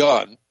of a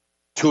gun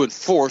to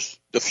enforce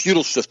the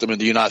feudal system in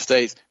the United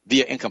States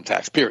via income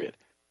tax, period.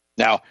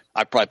 Now,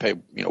 I probably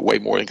pay way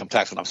more income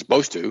tax than I'm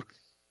supposed to.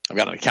 I've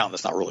got an accountant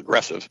that's not real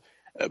aggressive.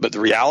 But the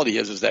reality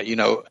is that,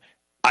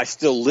 I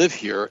still live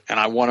here and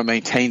I want to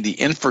maintain the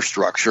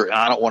infrastructure, and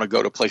I don't want to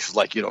go to places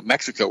like,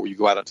 Mexico, where you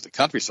go out into the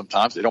country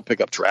sometimes. They don't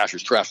pick up trash.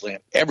 There's trash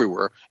land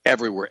everywhere. I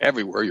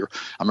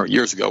remember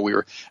years ago we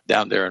were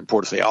down there in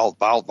Puerto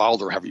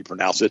Vallarta, however you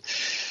pronounce it,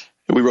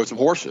 and we rode some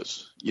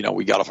horses.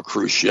 We got off a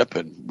cruise ship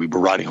and we were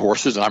riding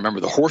horses, and I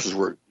remember the horses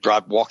were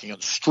walking on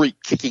the street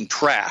kicking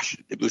trash.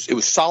 It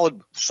was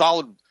solid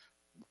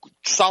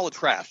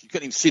trash. You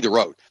couldn't even see the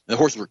road. And the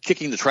horses were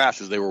kicking the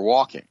trash as they were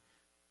walking.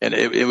 And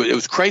it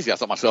was crazy. I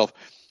thought to myself,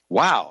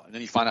 wow. And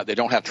then you find out they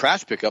don't have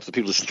trash pickups, so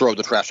people just throw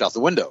the trash out the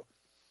window.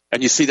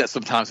 And you see that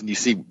sometimes when you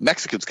see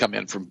Mexicans come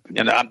in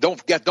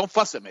don't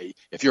fuss at me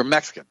if you're a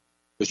Mexican,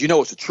 because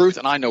it's the truth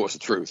and I know it's the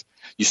truth.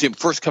 You see them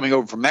first coming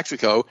over from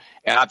Mexico,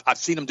 and I've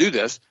seen them do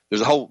this.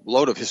 There's a whole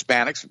load of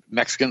Hispanics,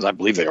 Mexicans, I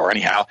believe they are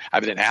anyhow. I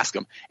didn't ask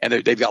them. And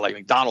they've got like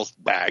McDonald's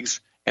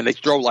bags, and they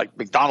throw like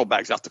McDonald's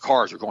bags out the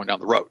cars or going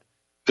down the road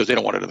because they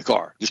don't want it in the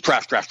car. Just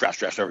trash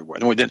everywhere.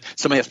 And then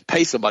somebody has to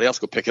pay somebody else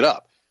to go pick it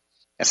up.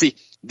 And see,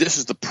 this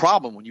is the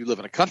problem when you live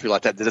in a country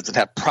like that doesn't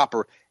have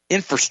proper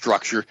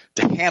infrastructure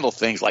to handle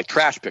things like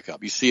trash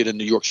pickup. You see it in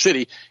New York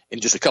City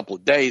in just a couple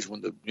of days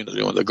when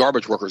the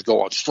garbage workers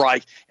go on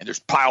strike, and there's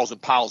piles and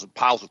piles and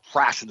piles of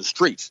trash in the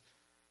streets.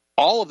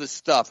 All of this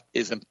stuff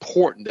is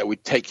important that we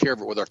take care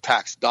of it with our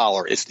tax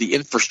dollar. It's the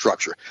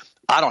infrastructure.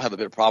 I don't have a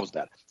bit of problems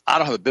with that. I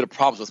don't have a bit of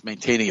problems with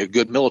maintaining a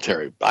good with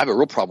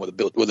a problem with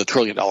 $1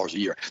 trillion a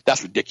year.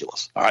 That's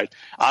ridiculous. All right.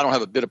 I don't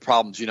have a bit of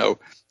problems,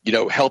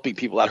 helping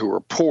people out who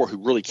are poor,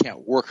 who really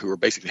can't work, who are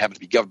basically having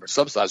to be government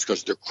subsidized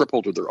because they're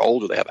crippled or they're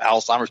old or they have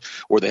Alzheimer's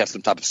or they have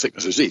some type of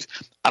sickness or disease.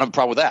 I don't have a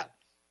problem with that.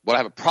 What I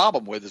have a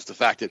problem with is the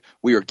fact that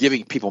we are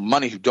giving people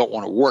money who don't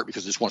want to work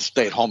because they just want to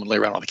stay at home and lay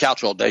around on the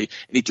couch all day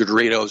and eat their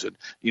Doritos and,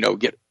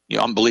 get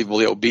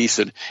unbelievably obese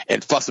and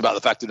fuss about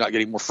the fact they're not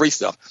getting more free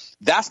stuff.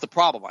 That's the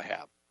problem I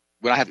have.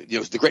 When I have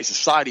the Great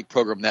Society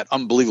program that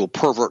unbelievable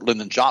pervert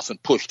Lyndon Johnson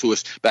pushed to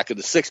us back in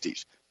the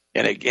 60s,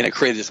 and it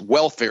created this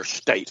welfare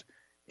state,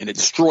 and it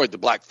destroyed the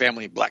black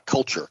family and black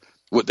culture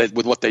with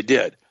what they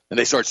did. And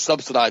they started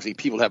subsidizing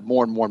people to have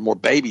more and more and more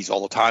babies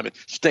all the time and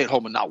stay at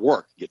home and not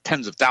work, get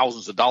tens of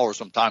thousands of dollars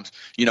sometimes,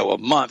 a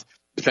month,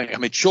 depending on how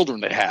many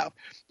children they have.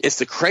 It's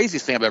the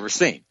craziest thing I've ever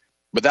seen.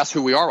 But that's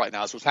who we are right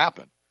now. That's what's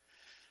happened.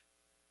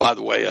 By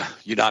the way,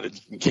 United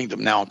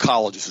Kingdom now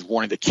oncologists is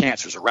warning that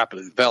cancers are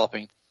rapidly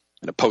developing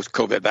in a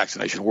post-COVID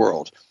vaccination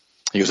world.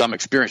 He goes, I'm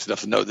experienced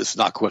enough to know this is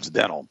not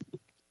coincidental.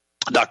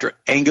 Dr.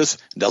 Angus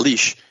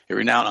Dalish, a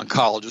renowned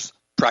oncologist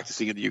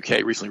practicing in the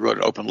UK, recently wrote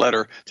an open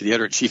letter to the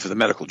editor-in-chief of the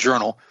medical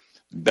journal,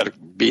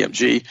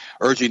 BMG,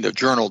 urging the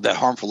journal that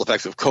harmful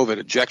effects of COVID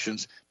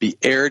injections be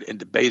aired and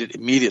debated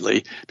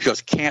immediately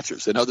because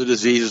cancers and other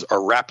diseases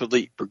are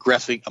rapidly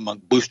progressing among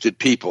boosted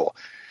people.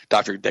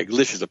 Dr.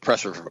 Dalish is a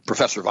professor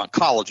of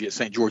oncology at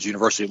St. George's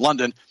University of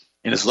London.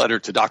 In his letter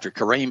to Dr.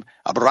 Karim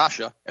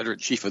Abrasha,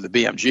 editor-in-chief of the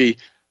BMG,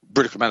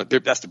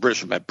 that's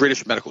the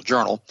British Medical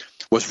Journal,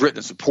 was written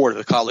in support of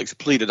the colleagues'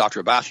 plea to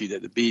Dr. Abashi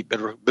that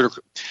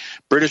the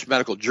British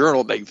Medical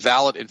Journal make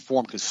valid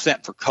informed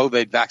consent for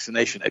COVID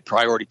vaccination a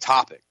priority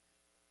topic.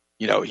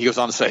 He goes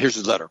on to say, here's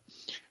his letter.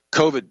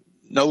 COVID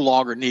no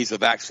longer needs a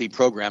vaccine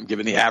program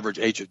given the average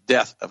age of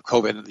death of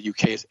COVID in the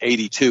UK is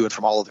 82 and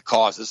from all of the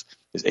causes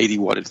is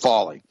 81 and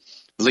falling.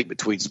 The link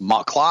between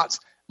clots,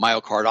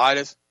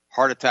 myocarditis,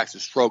 heart attacks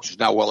and strokes is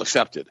now well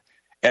accepted,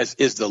 as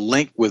is the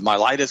link with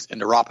myelitis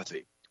and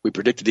neuropathy. We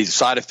predicted these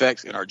side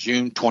effects in our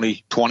June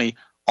 2020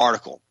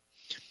 article.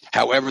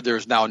 However, there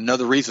is now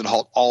another reason to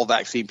halt all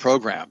vaccine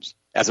programs.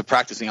 As a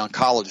practicing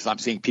oncologist, I'm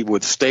seeing people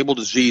with stable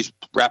disease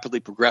rapidly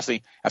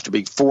progressing after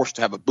being forced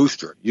to have a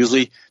booster,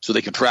 usually so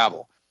they can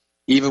travel.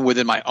 Even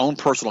within my own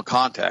personal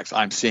contacts,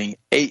 I'm seeing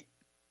 8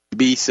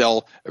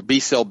 B-cell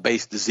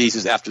based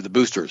diseases after the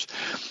boosters.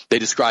 They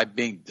describe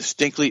being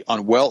distinctly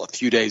unwell a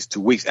few days to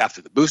weeks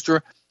after the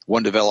booster,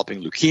 one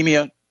developing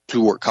leukemia,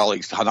 2 work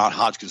colleagues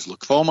non-Hodgkin's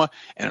lymphoma,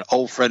 and an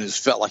old friend who's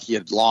felt like he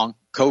had long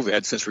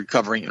COVID since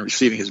recovering and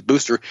receiving his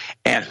booster,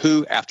 and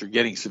who, after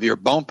getting severe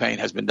bone pain,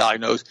 has been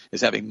diagnosed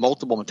as having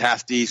multiple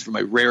metastases from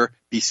a rare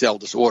B-cell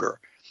disorder.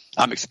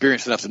 I'm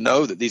experienced enough to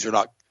know that these are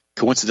not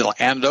coincidental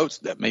anecdotes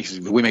that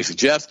we may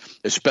suggest,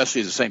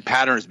 especially as the same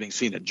pattern is being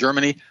seen in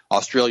Germany,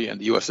 Australia,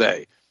 and the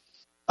USA.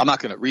 I'm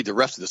not going to read the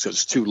rest of this because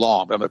it's too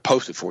long, but I'm going to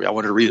post it for you. I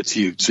wanted to read it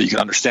to you so you can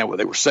understand what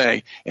they were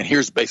saying. And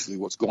here's basically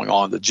what's going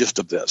on, the gist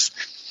of this.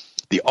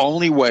 The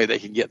only way they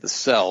can get the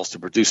cells to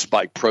produce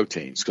spike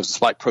proteins, because the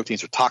spike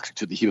proteins are toxic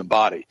to the human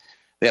body,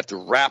 they have to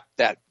wrap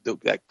that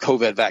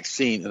COVID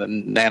vaccine in a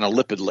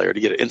nanolipid layer to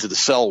get it into the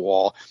cell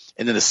wall,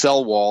 and then the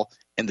cell wall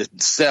and the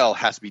cell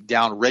has to be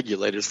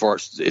down-regulated as far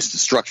as its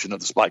destruction of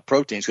the spike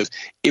proteins, because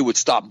it would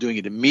stop doing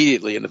it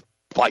immediately, and the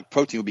spike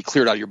protein would be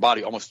cleared out of your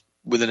body almost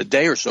within a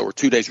day or so, or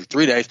 2 days or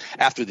 3 days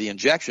after the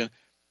injection.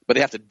 But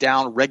they have to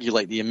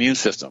down-regulate the immune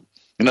system.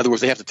 In other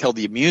words, they have to tell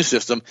the immune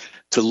system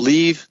to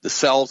leave the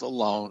cells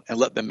alone and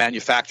let them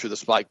manufacture the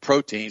spike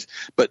proteins.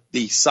 But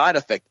the side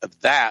effect of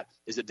that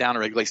is it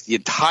down-regulates the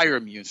entire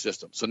immune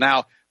system. So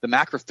now the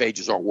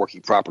macrophages aren't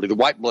working properly. The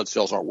white blood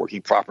cells aren't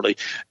working properly.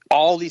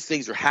 All these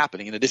things are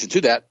happening. In addition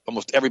to that,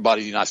 almost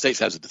everybody in the United States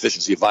has a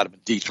deficiency of vitamin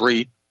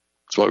D3.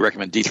 So I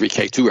recommend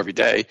D3K2 every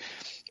day.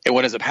 And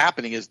what ends up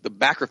happening is the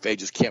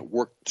macrophages can't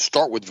work to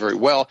start with very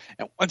well.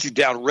 And once you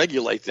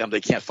downregulate them,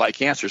 they can't fight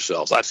cancer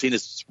cells. I've seen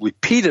this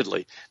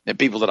repeatedly in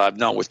people that I've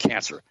known with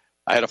cancer.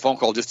 I had a phone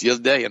call just the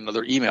other day and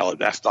another email.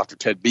 I asked Dr.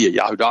 Ted B. at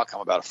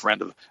yahoo.com about a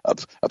friend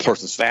of a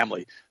person's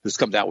family who's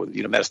come down with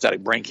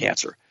metastatic brain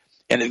cancer.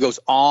 And it goes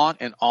on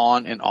and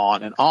on and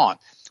on and on.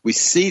 We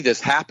see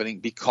this happening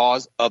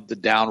because of the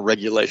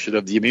downregulation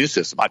of the immune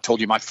system. I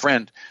told you my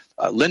friend,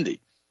 Lindy,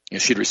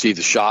 she'd received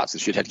the shots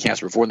and she'd had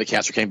cancer before, and the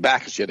cancer came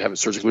back, and she had to have it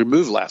surgically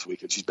removed last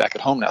week, and she's back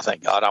at home now.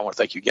 Thank God. I want to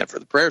thank you again for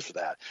the prayers for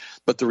that.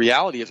 But the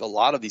reality is a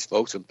lot of these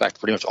folks, in fact,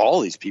 pretty much all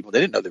of these people, they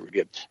didn't know they would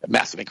get a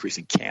massive increase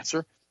in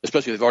cancer,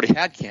 especially if they've already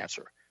had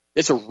cancer.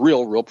 It's a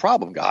real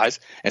problem, guys.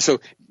 And so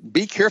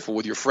be careful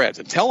with your friends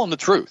and tell them the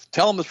truth.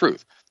 Tell them the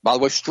truth. By the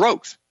way,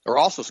 strokes are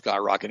also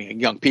skyrocketing in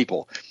young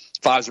people.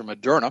 Pfizer,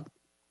 Moderna,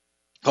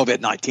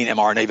 COVID-19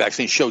 mRNA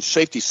vaccine showed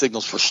safety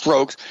signals for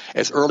strokes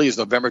as early as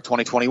November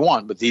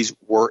 2021, but these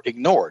were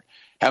ignored.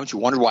 Haven't you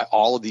wondered why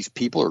all of these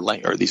people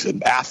or these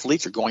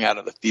athletes are going out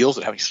in the fields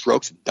and having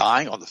strokes and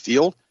dying on the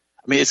field?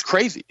 I mean, it's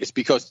crazy. It's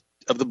because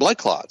of the blood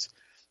clots.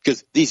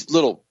 Because these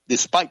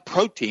spike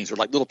proteins are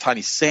like little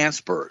tiny sand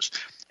spurs,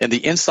 and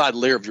the inside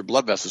layer of your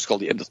blood vessels is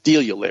called the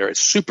endothelial layer. It's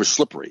super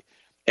slippery.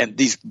 And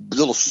these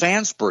little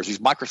sand spurs, these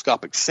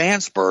microscopic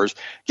sand spurs,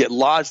 get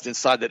lodged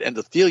inside that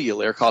endothelial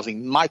layer,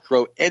 causing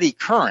micro eddy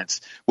currents,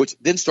 which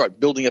then start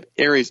building up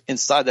areas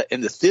inside that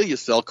endothelial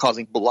cell,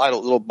 causing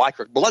little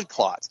micro blood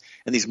clots.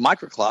 And these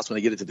microclots, when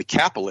they get into the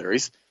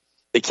capillaries,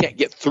 they can't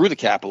get through the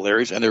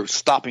capillaries, and they're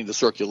stopping the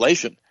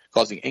circulation,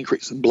 causing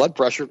increase in blood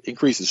pressure,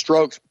 increase in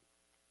strokes,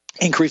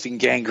 increase in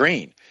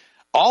gangrene.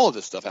 All of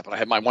this stuff happened. I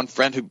had my one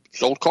friend who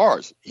sold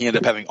cars. He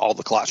ended up having all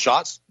the clot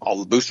shots, all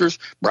the boosters,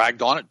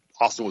 bragged on it.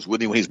 Austin was with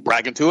me when he was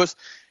bragging to us.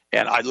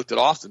 And I looked at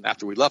Austin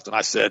after we left, and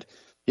I said,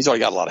 he's already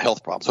got a lot of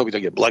health problems. Hope he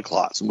doesn't get blood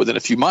clots. And within a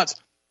few months,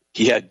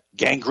 he had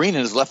gangrene in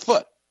his left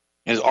foot,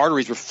 and his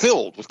arteries were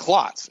filled with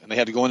clots. And they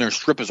had to go in there and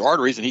strip his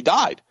arteries, and he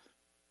died.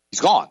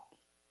 He's gone.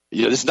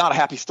 This is not a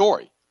happy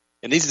story.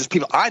 And these are just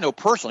people I know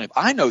personally. If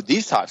I know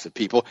these types of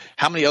people,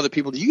 how many other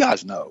people do you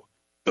guys know?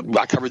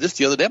 I covered this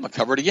the other day. I'm going to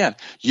cover it again.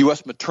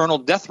 U.S. maternal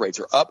death rates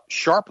are up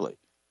sharply.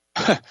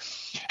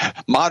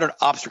 Modern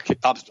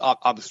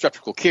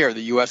obstetrical care in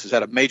the U.S. has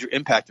had a major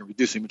impact in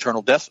reducing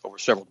maternal deaths over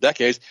several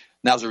decades.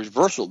 Now, as a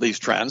reversal of these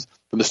trends,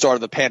 from the start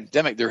of the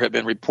pandemic, there have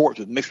been reports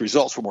with mixed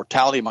results for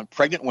mortality among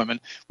pregnant women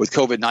with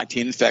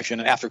COVID-19 infection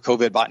and after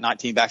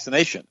COVID-19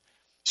 vaccination.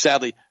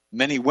 Sadly,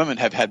 many women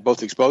have had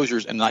both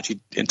exposures in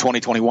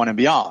 2021 and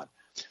beyond.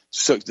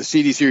 So the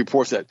CDC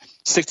reports that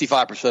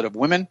 65% of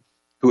women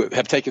who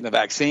have taken the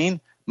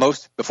vaccine,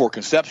 most before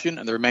conception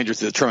and the remainder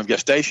to the term of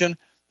gestation.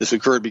 This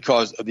occurred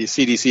because of the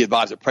CDC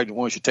advised that pregnant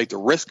women should take the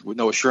risk with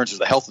no assurance of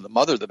the health of the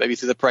mother, the baby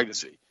through the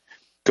pregnancy.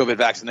 COVID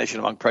vaccination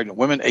among pregnant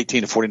women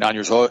 18 to 49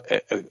 years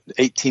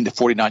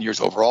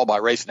overall by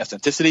race and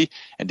ethnicity,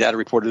 and data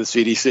reported to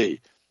the CDC.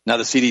 Now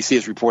the CDC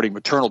is reporting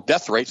maternal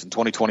death rates in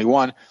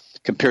 2021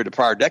 compared to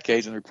prior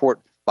decades, and the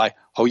report by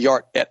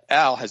Hoyart et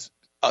al. Has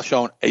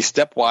shown a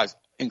stepwise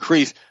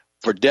increase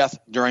for death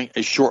during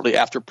a shortly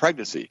after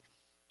pregnancy.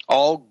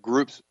 All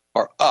groups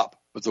are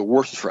up, but the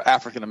worst is for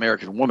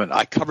African-American women.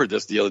 I covered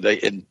this the other day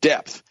in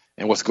depth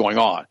and what's going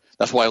on.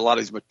 That's why a lot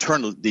of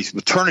these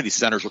maternity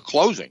centers are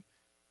closing.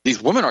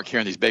 These women aren't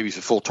carrying these babies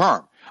at full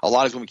term. A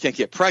lot of these women can't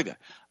get pregnant.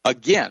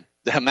 Again,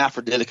 the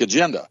hermaphroditic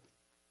agenda.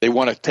 They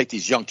want to take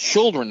these young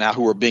children now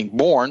who are being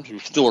born, who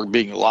still are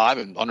being alive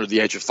and under the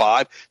age of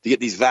 5, to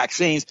get these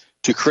vaccines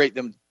to create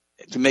them,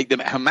 to make them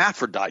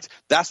hermaphrodites.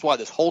 That's why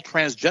this whole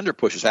transgender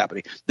push is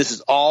happening. This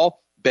is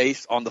all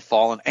based on the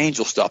fallen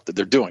angel stuff that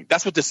they're doing.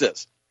 That's what this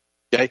is.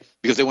 Okay,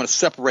 because they want to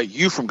separate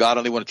you from God,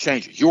 and they want to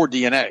change your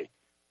DNA.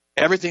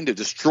 Everything to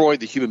destroy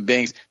the human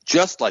beings,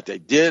 just like they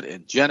did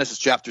in Genesis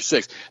chapter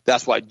 6.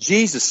 That's why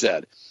Jesus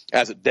said,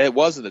 as it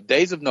was in the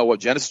days of Noah,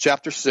 Genesis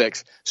chapter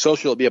 6, so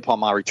shall it be upon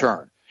my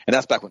return. And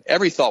that's back when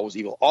every thought was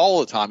evil all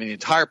the time, and the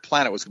entire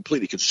planet was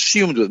completely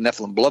consumed with the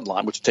Nephilim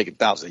bloodline, which has taken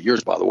thousands of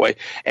years, by the way.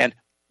 And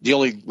the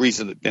only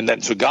reason, and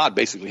then so God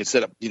basically had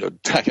set up,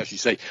 I guess you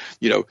say,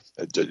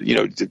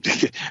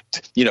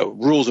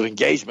 rules of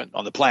engagement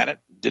on the planet.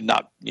 Did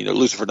not,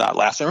 Lucifer not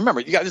last. And remember,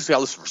 you got to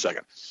listen for a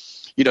second.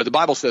 The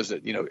Bible says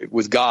that,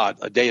 with God,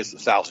 a day is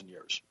 1,000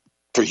 years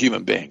for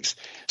human beings.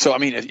 So, I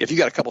mean, if you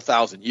got a couple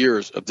thousand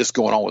years of this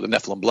going on with the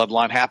Nephilim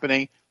bloodline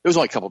happening, it was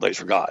only a couple of days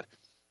for God.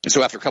 And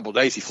so after a couple of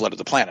days, he flooded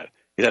the planet.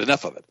 He had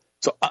enough of it.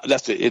 So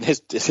that's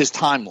his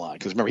timeline,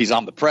 because remember, he's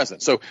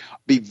omnipresent. So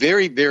be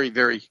very, very,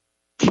 very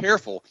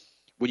careful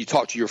when you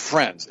talk to your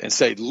friends and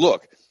say,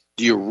 look,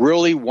 do you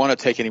really want to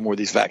take any more of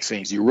these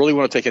vaccines? Do you really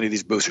want to take any of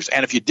these boosters?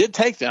 And if you did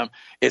take them,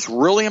 it's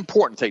really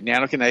important to take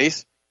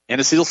nanokinase,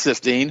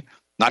 N-acetylcysteine,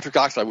 nitric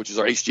oxide, which is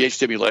our HGH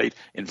stimulate,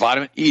 and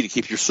vitamin E to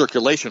keep your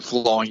circulation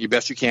flowing the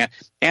best you can,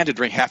 and to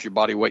drink half your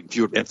body weight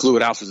in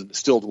fluid ounces in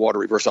distilled water,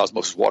 reverse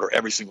osmosis water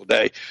every single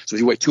day. So if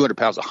you weigh 200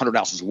 pounds, 100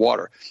 ounces of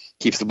water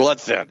keeps the blood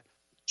thin.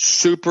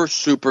 Super,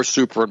 super,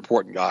 super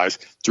important, guys,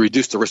 to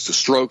reduce the risk of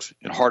strokes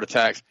and heart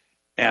attacks.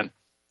 And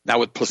now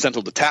with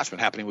placental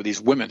detachment happening with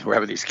these women who are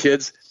having these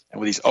kids, and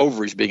with these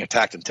ovaries being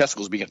attacked and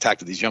testicles being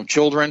attacked with these young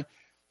children,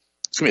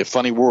 it's going to be a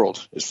funny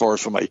world as far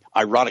as from an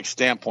ironic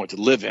standpoint to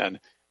live in,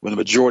 when the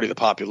majority of the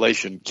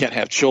population can't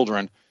have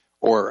children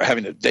or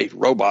having to date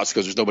robots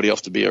because there's nobody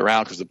else to be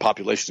around because the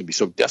population is going to be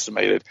so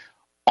decimated.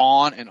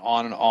 On and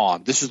on and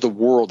on. This is the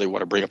world they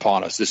want to bring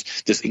upon us,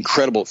 this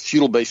incredible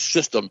feudal-based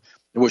system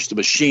in which the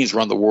machines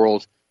run the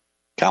world,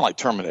 kind of like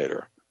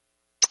Terminator.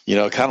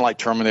 Kind of like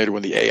Terminator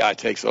when the AI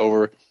takes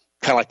over,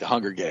 kind of like the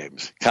Hunger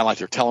Games, kind of like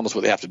they're telling us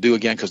what they have to do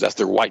again because that's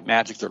their white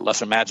magic, their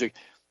lesser magic.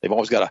 They've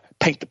always got to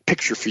paint the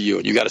picture for you,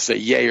 and you got to say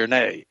yay or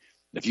nay.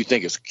 If you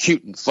think it's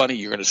cute and funny,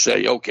 you're going to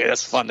say, okay,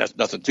 that's fun, that's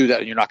nothing to that,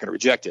 and you're not going to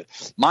reject it.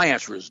 My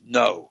answer is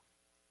no.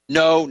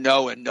 No,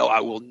 no, and no.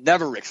 I will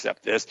never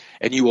accept this,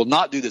 and you will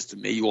not do this to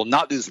me. You will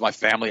not do this to my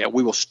family, and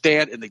we will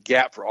stand in the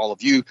gap for all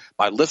of you,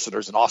 my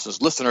listeners and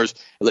Austin's listeners,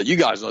 and let you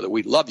guys know that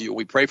we love you and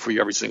we pray for you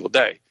every single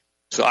day.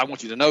 So I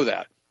want you to know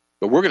that.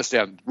 But we're going to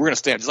stand. We're going to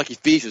stand just like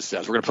Ephesians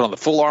says. We're going to put on the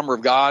full armor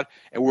of God,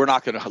 and we're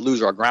not going to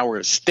lose our ground. We're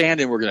going to stand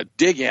in. We're going to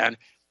dig in,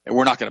 and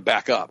we're not going to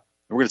back up.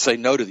 And we're going to say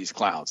no to these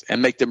clowns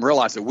and make them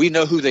realize that we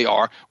know who they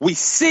are. We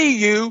see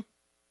you.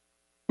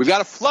 We've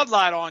got a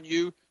floodlight on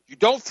you. You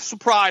don't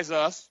surprise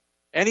us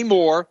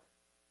anymore.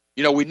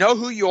 We know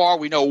who you are.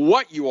 We know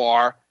what you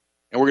are,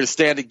 and we're going to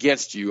stand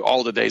against you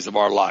all the days of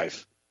our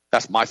life.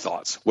 That's my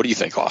thoughts. What do you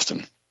think,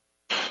 Austin?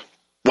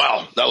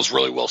 Wow, that was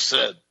really well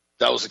said.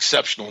 That was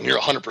exceptional, and you're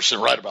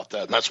 100% right about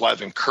that. And that's why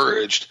I've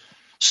encouraged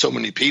so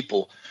many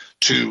people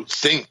to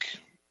think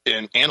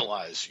and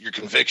analyze your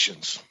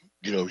convictions,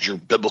 your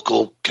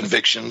biblical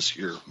convictions,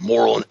 your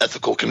moral and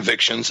ethical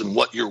convictions, and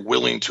what you're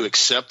willing to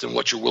accept and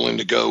what you're willing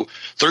to go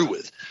through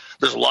with.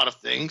 There's a lot of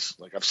things,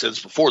 like I've said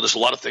this before, there's a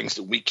lot of things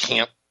that we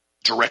can't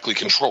directly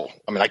control.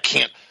 I mean, I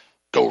can't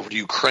go over to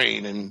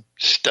Ukraine and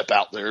step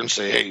out there and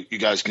say, hey, you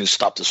guys can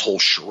stop this whole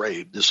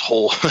charade, this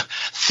whole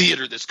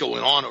theater that's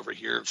going on over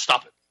here.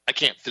 Stop it. I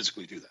can't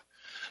physically do that.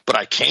 But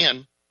I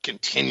can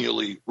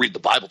continually read the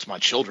Bible to my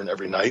children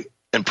every night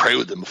and pray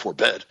with them before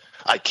bed.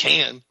 I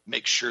can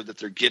make sure that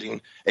they're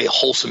getting a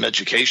wholesome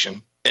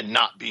education and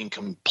not being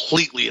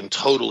completely and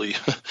totally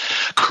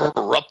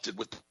corrupted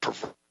with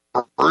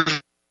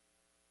perversion.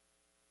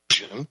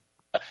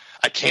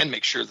 I can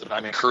make sure that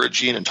I'm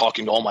encouraging and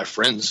talking to all my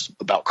friends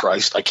about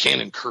Christ. I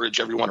can encourage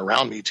everyone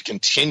around me to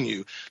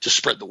continue to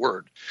spread the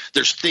word.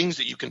 There's things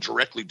that you can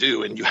directly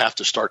do, and you have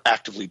to start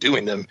actively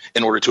doing them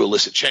in order to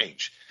elicit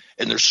change.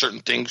 And there's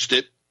certain things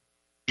that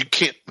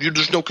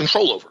there's no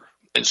control over.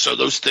 And so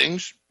those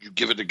things, you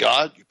give it to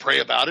God, you pray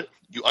about it,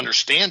 you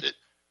understand it,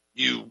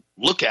 you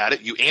look at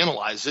it, you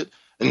analyze it,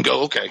 and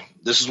go, okay,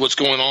 this is what's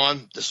going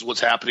on, this is what's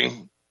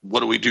happening.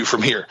 What do we do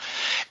from here?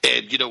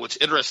 And, what's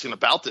interesting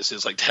about this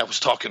is, like Dad was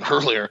talking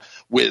earlier,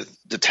 with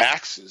the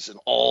taxes and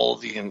all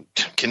the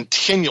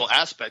continual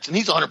aspects, and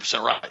he's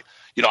 100% right.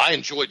 I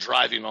enjoy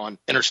driving on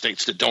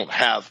interstates that don't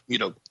have,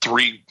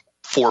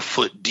 3-4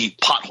 foot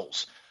deep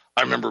potholes.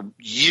 I remember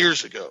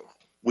years ago,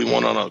 we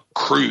went on a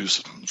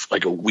cruise,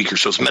 like a week or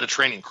so. It was a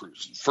Mediterranean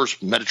cruise.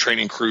 First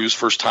Mediterranean cruise,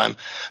 first time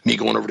me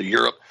going over to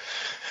Europe,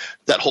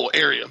 that whole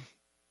area.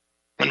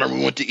 I remember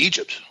we went to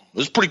Egypt. It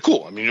was pretty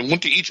cool. I mean, we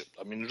went to Egypt.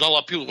 I mean, there's not a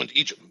lot of people who went to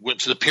Egypt. We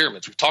went to the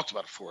pyramids. We've talked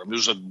about it before. I mean, it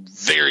was a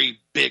very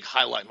big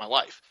highlight in my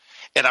life.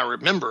 And I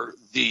remember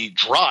the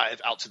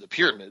drive out to the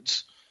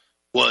pyramids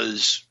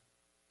was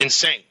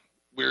insane.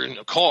 We were in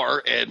a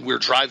car, and we were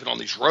driving on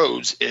these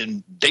roads,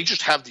 and they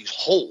just have these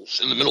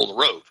holes in the middle of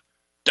the road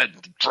that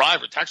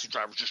taxi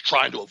driver was just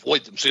trying to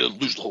avoid them so he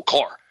doesn't lose the whole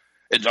car.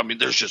 And I mean,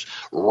 there's just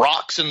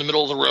rocks in the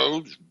middle of the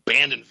road,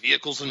 abandoned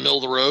vehicles in the middle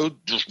of the road.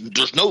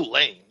 There's no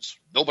lanes.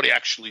 Nobody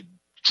actually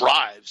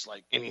drives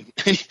like any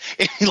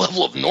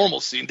level of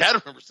normalcy. And Dad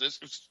remembers this.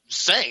 It was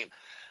insane.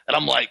 And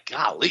I'm like,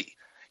 golly,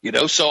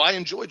 so I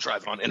enjoy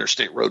driving on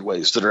interstate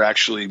roadways that are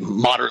actually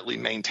moderately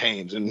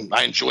maintained. And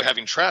I enjoy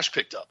having trash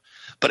picked up.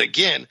 But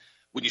again,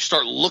 when you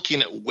start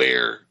looking at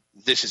where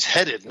this is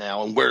headed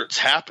now and where it's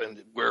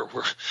happened, where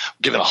we're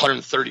giving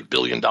 $130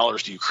 billion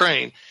to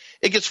Ukraine,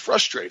 it gets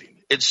frustrating.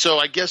 And so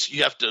I guess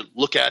you have to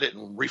look at it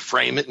and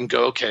reframe it and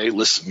go, okay,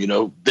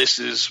 listen, this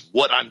is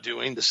what I'm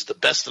doing. This is the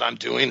best that I'm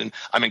doing. And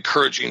I'm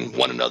encouraging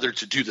one another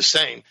to do the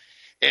same.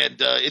 And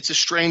it's a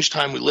strange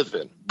time we live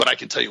in. But I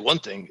can tell you one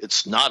thing,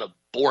 it's not a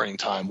boring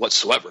time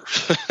whatsoever.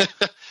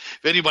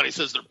 If anybody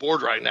says they're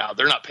bored right now,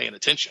 they're not paying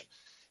attention.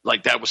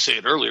 Like Dad was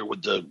saying earlier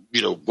with the,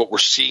 what we're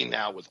seeing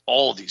now with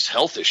all these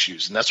health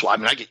issues. And that's why,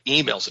 I get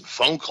emails and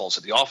phone calls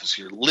at the office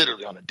here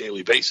literally on a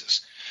daily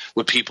basis.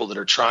 with people that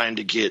are trying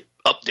to get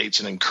updates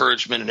and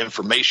encouragement and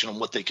information on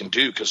what they can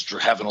do because they're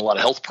having a lot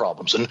of health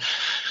problems. And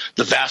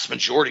the vast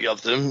majority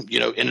of them,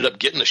 ended up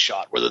getting the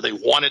shot, whether they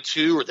wanted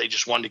to or they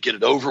just wanted to get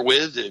it over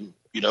with. And,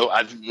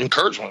 I've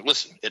encouraged them,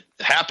 listen, it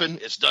happened.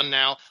 It's done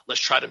now. Let's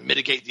try to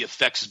mitigate the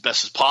effects as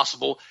best as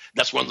possible.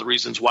 That's one of the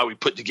reasons why we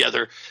put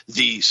together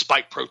the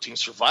spike protein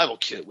survival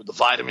kit with the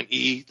vitamin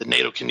E, the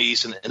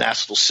nattokinase, and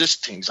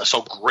acetylcysteines. I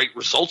saw great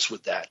results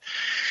with that.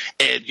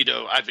 And,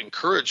 I've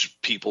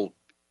encouraged people.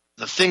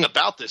 The thing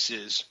about this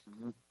is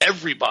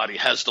everybody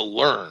has to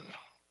learn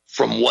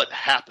from what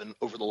happened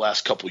over the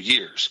last couple of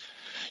years.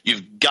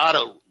 You've got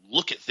to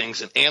look at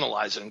things and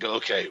analyze it and go,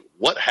 okay,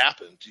 what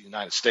happened to the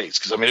United States?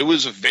 Because, it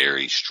was a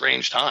very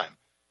strange time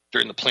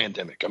during the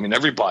pandemic.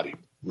 Everybody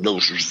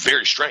knows it was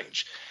very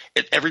strange.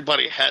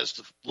 Everybody has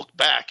to look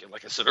back and,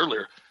 like I said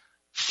earlier,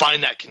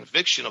 find that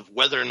conviction of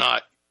whether or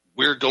not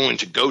we're going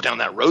to go down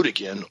that road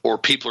again or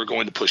people are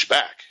going to push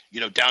back.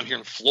 Down here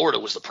in Florida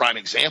was the prime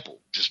example,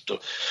 just a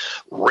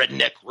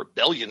redneck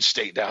rebellion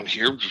state down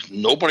here.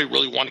 Nobody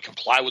really wanted to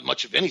comply with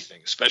much of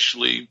anything,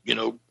 especially,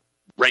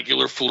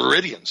 regular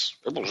Floridians.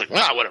 Everyone was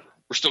like, whatever.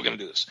 We're still going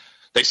to do this.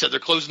 They said they're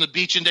closing the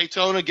beach in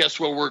Daytona. Guess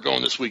where we're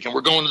going this weekend?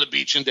 We're going to the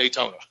beach in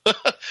Daytona.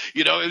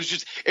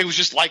 It was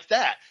just like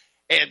that.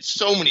 And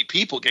so many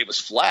people gave us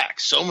flack.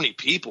 So many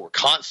people were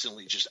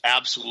constantly just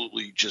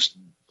absolutely just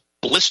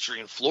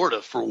blistering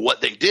Florida for what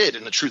they did.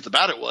 And the truth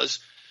about it was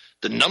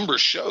the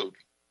numbers showed,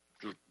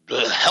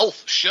 the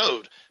health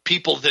showed,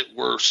 people that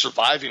were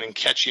surviving and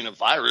catching a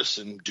virus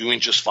and doing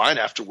just fine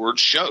afterwards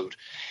showed.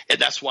 And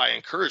that's why I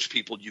encourage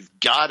people, you've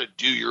got to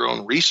do your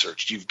own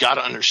research. You've got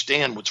to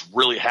understand what's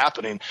really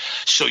happening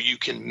so you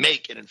can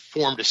make an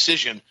informed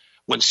decision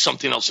when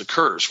something else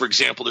occurs. For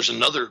example, there's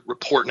another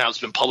report now that's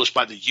been published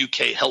by the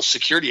UK Health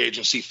Security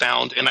Agency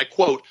found, and I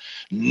quote,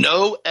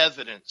 no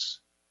evidence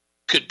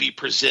could be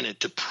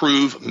presented to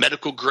prove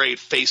medical grade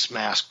face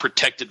mask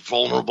protected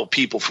vulnerable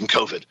people from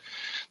COVID.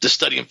 The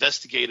study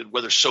investigated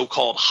whether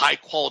so-called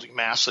high-quality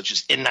masks such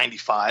as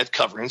N95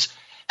 coverings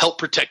help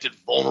protected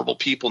vulnerable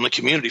people in the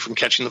community from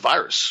catching the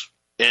virus.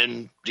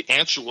 And the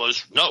answer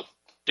was no.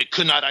 They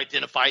could not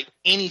identify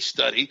any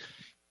study,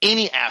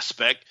 any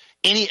aspect,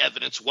 any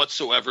evidence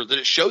whatsoever that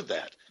it showed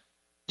that.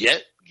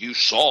 Yet you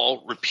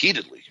saw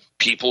repeatedly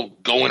people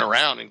going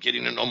around and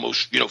getting in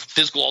almost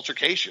physical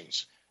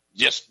altercations.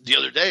 Just the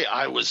other day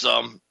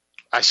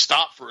I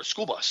stopped for a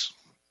school bus.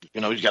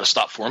 You got to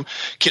stop for them.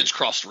 Kids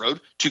crossed the road.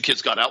 2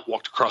 kids got out,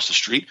 walked across the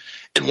street,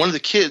 and one of the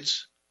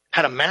kids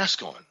had a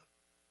mask on.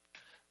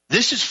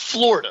 This is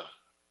Florida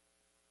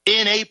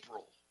in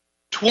April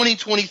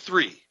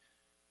 2023,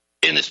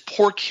 and this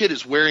poor kid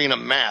is wearing a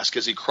mask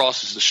as he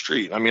crosses the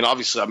street.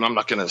 Obviously, I'm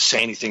not going to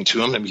say anything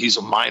to him. He's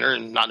a minor,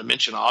 and not to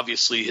mention,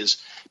 obviously, his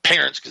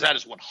parents, because that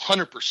is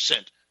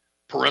 100%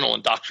 parental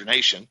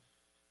indoctrination.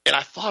 And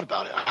I thought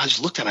about it. I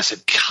just looked at it and I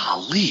said,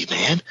 golly,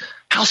 man,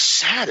 how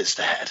sad is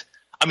that?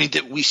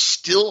 That we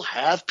still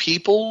have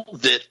people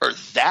that are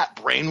that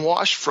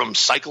brainwashed from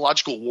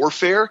psychological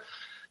warfare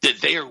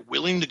that they are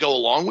willing to go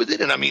along with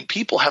it. And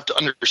people have to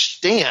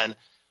understand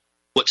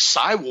what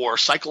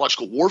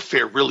psychological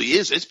warfare really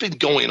is. It's been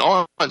going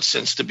on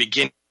since the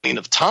beginning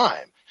of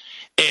time.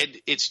 And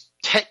it's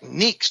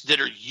techniques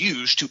that are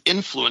used to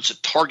influence a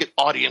target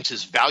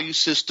audience's value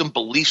system,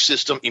 belief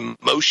system,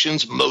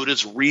 emotions,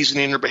 motives,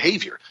 reasoning, or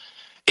behavior.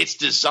 It's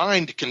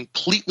designed to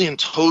completely and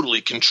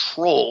totally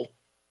control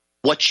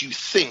what you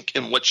think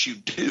and what you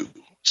do.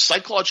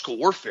 Psychological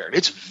warfare, and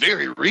it's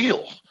very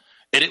real.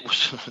 And it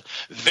was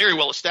very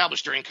well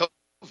established during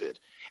COVID.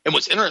 And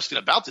what's interesting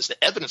about this,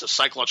 the evidence of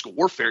psychological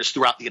warfare is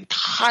throughout the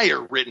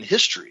entire written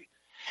history.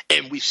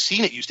 And we've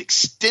seen it used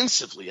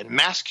extensively. And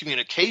mass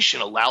communication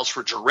allows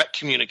for direct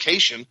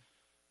communication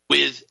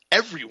with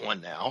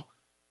everyone now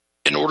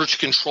in order to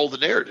control the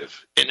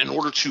narrative and in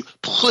order to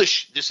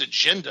push this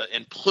agenda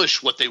and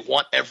push what they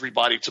want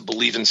everybody to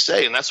believe and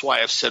say. And that's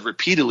why I've said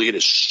repeatedly, it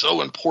is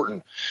so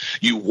important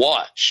you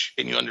watch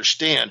and you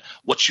understand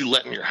what you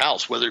let in your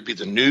house, whether it be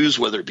the news,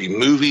 whether it be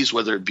movies,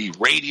 whether it be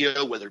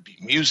radio, whether it be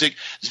music.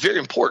 It's very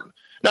important.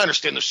 Now, I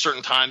understand there's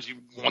certain times you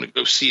want to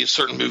go see a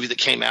certain movie that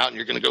came out and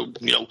you're going to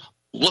go,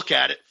 look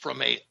at it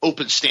from a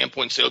open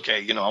standpoint and say,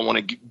 okay, I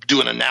want to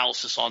do an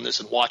analysis on this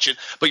and watch it.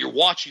 But you're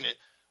watching it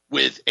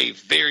with a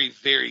very,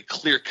 very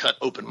clear-cut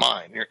open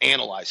mind. You're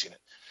analyzing it.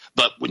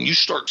 But when you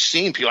start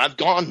seeing people, I've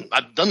done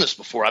this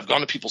before. I've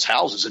gone to people's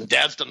houses, and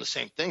Dad's done the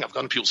same thing. I've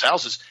gone to people's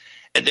houses,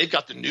 and they've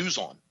got the news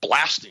on,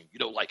 blasting,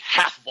 like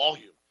half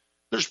volume.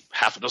 There's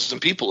half a dozen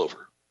people over.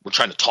 We're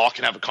trying to talk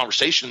and have a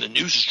conversation, and the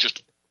news is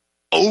just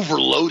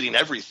overloading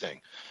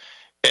everything.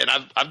 And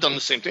I've done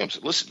the same thing. I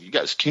said, listen, you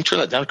guys, can you turn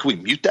that down? Can we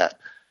mute that?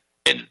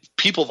 And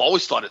people have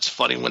always thought it's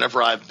funny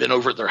whenever I've been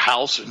over at their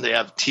house and they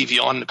have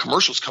TV on and the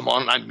commercials come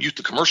on and I mute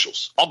the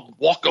commercials. I'll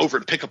walk over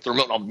and pick up the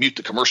remote and I'll mute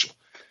the commercial.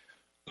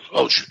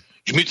 Oh,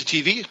 you mute the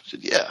TV? I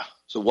said, yeah.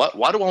 So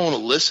why do I want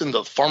to listen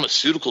to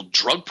pharmaceutical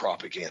drug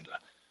propaganda?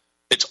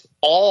 It's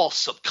all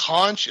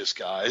subconscious,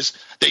 guys.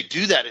 They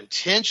do that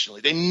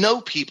intentionally. They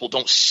know people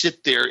don't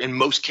sit there in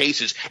most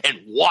cases and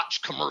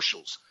watch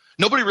commercials.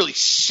 Nobody really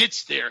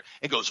sits there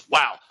and goes,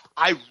 wow,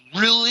 I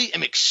really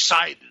am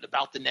excited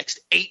about the next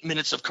 8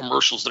 minutes of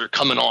commercials that are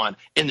coming on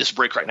in this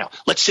break right now.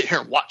 Let's sit here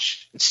and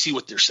watch and see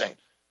what they're saying.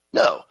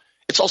 No,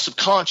 it's all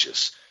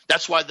subconscious.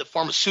 That's why the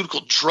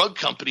pharmaceutical drug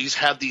companies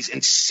have these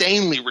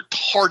insanely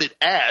retarded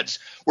ads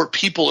where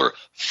people are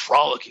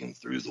frolicking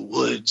through the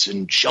woods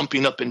and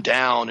jumping up and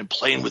down and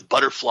playing with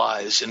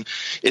butterflies. And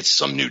it's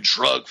some new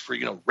drug for,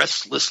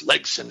 restless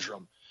leg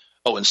syndrome.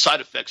 Oh, and side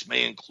effects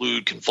may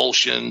include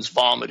convulsions,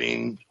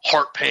 vomiting,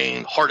 heart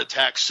pain, heart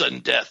attack, sudden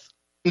death.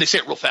 And they say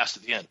it real fast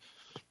at the end.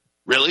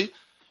 Really?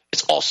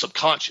 It's all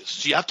subconscious.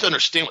 So you have to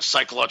understand what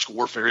psychological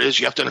warfare is.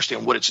 You have to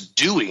understand what it's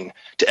doing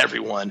to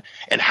everyone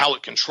and how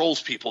it controls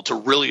people to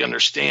really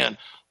understand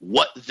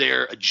what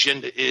their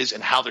agenda is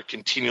and how they're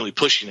continually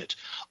pushing it.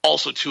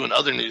 Also, too, in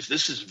other news,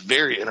 this is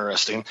very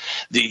interesting.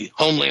 The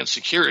Homeland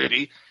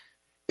Security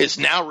is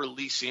now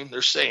releasing,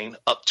 they're saying,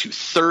 up to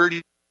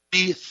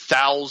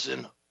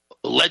 30,000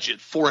 alleged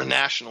foreign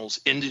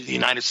nationals into the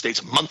United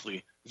States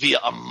monthly via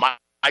a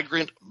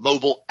migrant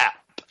mobile app.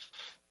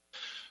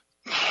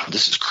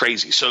 This is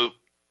crazy. So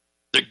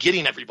they're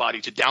getting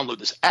everybody to download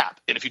this app.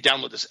 And if you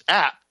download this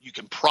app, you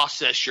can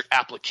process your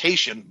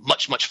application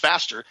much, much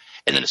faster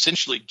and then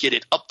essentially get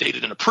it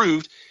updated and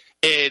approved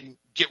and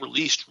get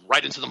released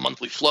right into the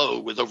monthly flow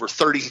with over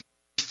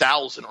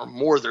 30,000 or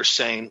more, they're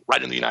saying,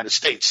 right in the United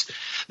States.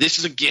 This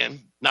is,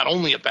 again, not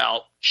only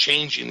about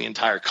changing the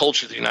entire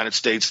culture of the United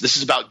States. This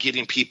is about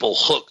getting people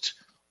hooked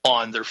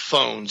on their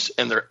phones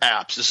and their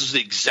apps. This is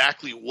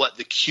exactly what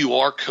the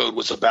QR code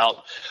was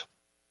about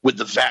with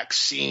the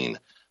vaccine,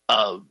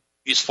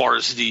 as far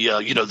as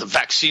the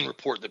vaccine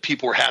report that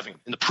people were having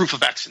and the proof of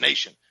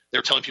vaccination. They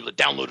were telling people to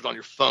download it on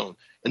your phone,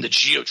 and the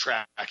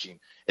geo-tracking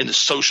and the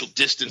social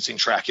distancing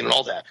tracking and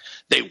all that.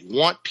 They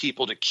want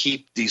people to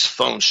keep these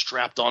phones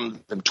strapped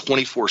on them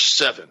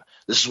 24/7.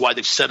 This is why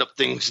they've set up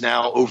things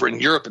now over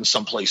in Europe in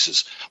some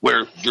places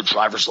where your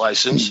driver's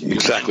license,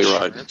 exactly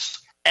right,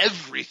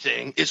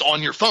 everything is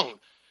on your phone.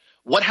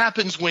 What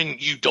happens when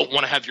you don't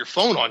want to have your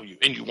phone on you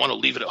and you want to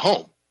leave it at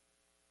home?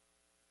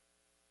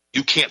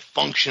 You can't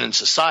function in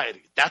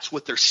society. That's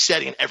what they're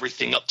setting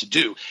everything up to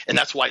do. And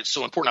that's why it's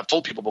so important. I've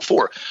told people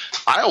before,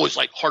 I always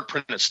like hard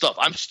printed stuff.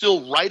 I'm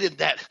still right in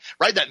that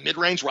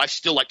mid-range where I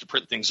still like to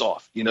print things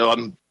off.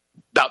 I'm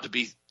about to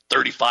be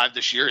 35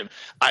 this year, and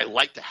I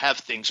like to have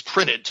things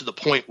printed to the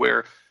point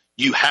where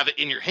you have it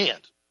in your hand.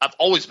 I've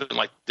always been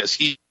like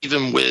this,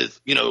 even with,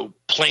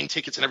 plane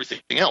tickets and everything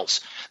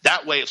else.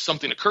 That way, if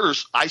something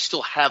occurs, I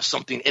still have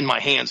something in my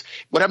hands.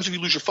 What happens if you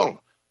lose your phone?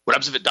 What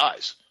happens if it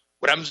dies?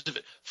 What happens if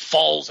it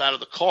falls out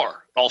of the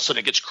car? All of a sudden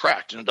it gets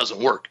cracked and it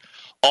doesn't work.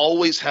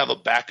 Always have a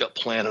backup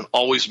plan and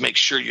always make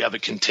sure you have a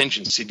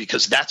contingency,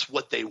 because that's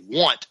what they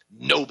want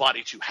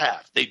nobody to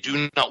have. They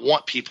do not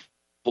want people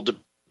to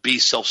be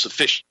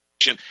self-sufficient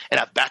and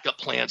have backup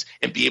plans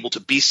and be able to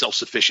be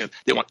self-sufficient.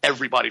 They want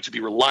everybody to be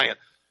reliant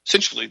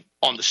essentially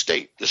on the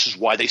state. This is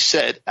why they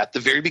said at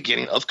the very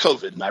beginning of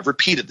COVID, and I've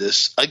repeated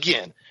this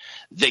again,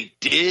 they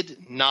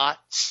did not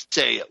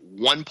say at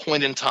one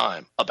point in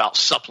time about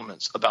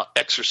supplements, about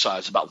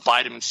exercise, about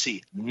vitamin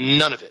C,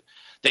 none of it.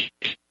 They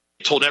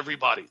told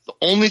everybody the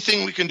only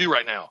thing we can do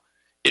right now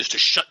is to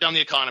shut down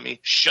the economy,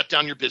 shut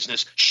down your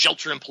business,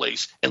 shelter in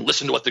place, and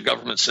listen to what the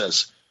government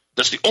says.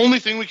 That's the only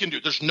thing we can do.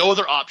 There's no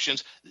other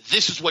options.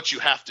 This is what you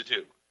have to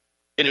do.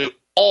 And it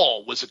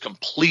all was a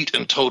complete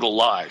and total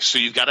lie. So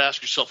you've got to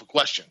ask yourself a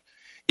question.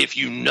 If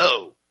you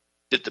know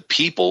that the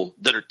people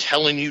that are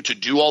telling you to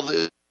do all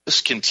this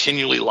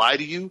continually lie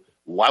to you,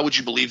 why would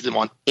you believe them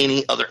on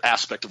any other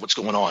aspect of what's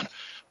going on?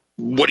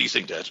 What do you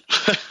think, Dad?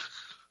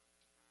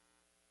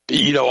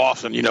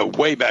 Austin,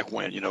 way back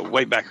when, the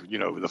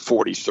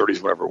 40s,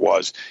 30s, whatever it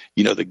was,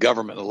 the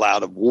government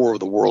allowed a War of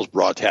the Worlds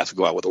broadcast to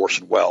go out with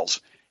Orson Welles.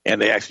 And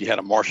they actually had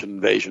a Martian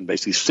invasion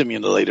basically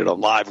simulated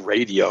on live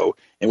radio,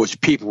 in which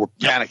people were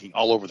panicking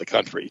all over the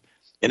country.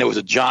 And it was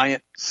a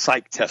giant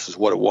psych test is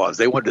what it was.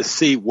 They wanted to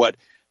see what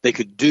they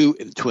could do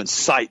to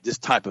incite this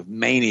type of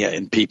mania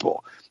in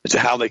people, as to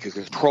how they could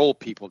control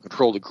people,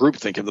 control the group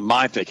thinking, the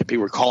mind thinking.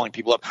 People were calling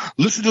people up,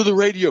 listen to the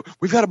radio.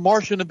 We've had a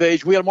Martian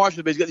invasion. We had a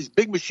Martian invasion. We've got these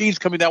big machines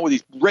coming down with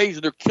these rays,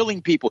 and they're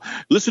killing people.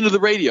 Listen to the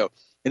radio.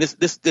 And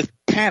this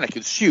panic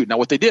ensued. Now,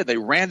 what they did, they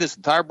ran this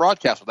entire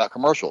broadcast without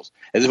commercials,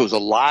 as if it was a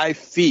live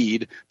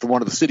feed from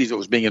one of the cities that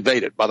was being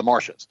invaded by the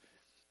Martians.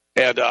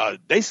 And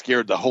they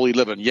scared the holy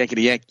living yank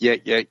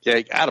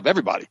out of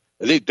everybody.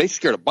 They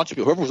scared a bunch of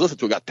people. Whoever was listening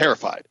to it got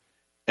terrified.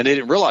 And they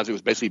didn't realize it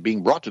was basically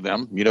being brought to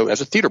them,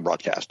 as a theater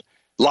broadcast,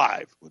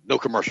 live, with no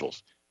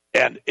commercials.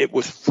 And it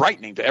was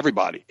frightening to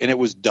everybody. And it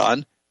was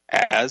done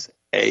as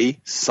a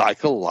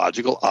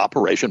psychological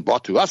operation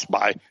brought to us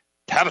by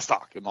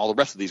Tavistock and all the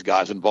rest of these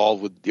guys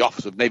involved with the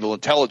Office of Naval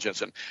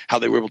Intelligence, and how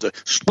they were able to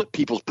split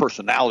people's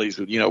personalities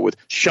with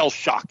shell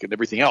shock and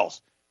everything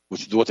else,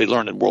 which is what they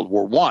learned in World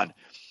War I.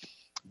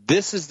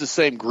 This is the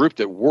same group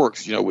that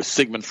works, with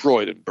Sigmund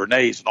Freud and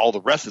Bernays and all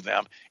the rest of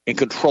them in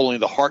controlling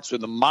the hearts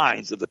and the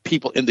minds of the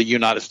people in the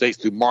United States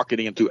through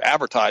marketing and through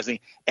advertising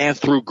and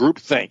through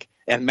groupthink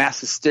and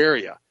mass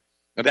hysteria.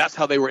 And that's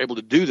how they were able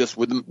to do this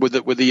with the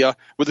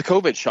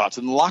COVID shots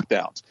and the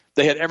lockdowns.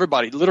 They had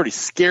everybody literally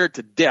scared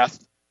to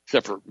death,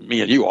 except for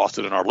me and you,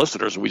 Austin, and our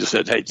listeners. And we just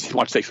said, hey, why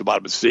don't you take some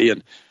vitamin C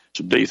and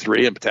some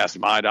D3 and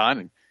potassium iodine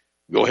and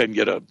go ahead and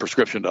get a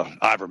prescription to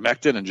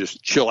ivermectin and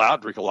just chill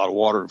out, drink a lot of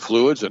water and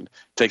fluids, and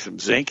take some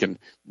zinc and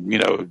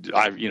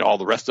all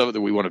the rest of it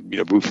that we want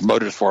to we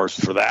promoted as far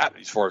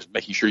as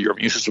making sure your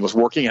immune system was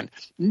working, and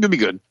it'll be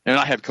good. And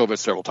I had COVID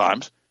several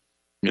times.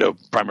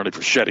 Primarily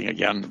for shedding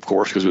again, of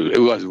course, because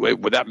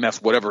with that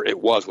mess, whatever it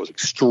was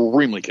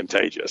extremely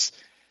contagious.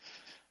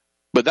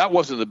 But that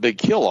wasn't the big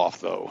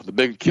kill-off, though. The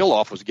big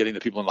kill-off was getting the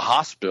people in the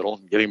hospital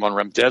and getting them on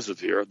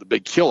remdesivir. The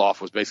big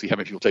kill-off was basically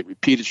having people take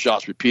repeated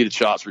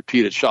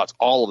shots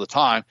all of the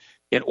time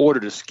in order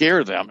to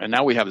scare them. And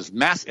now we have this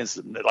mass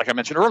incident, like I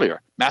mentioned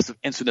earlier, massive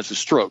incidents of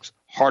strokes,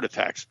 heart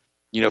attacks,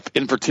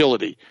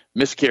 infertility,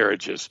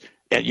 miscarriages,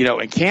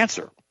 and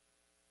cancer.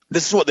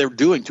 This is what they were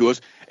doing to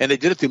us, and they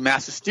did it through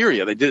mass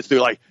hysteria. They did it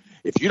through, like,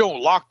 if you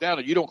don't lock down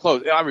and you don't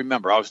close. I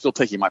remember I was still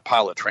taking my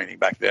pilot training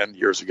back then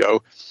years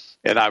ago,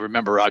 and I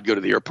remember I'd go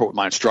to the airport with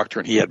my instructor,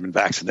 and he had been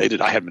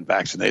vaccinated. I hadn't been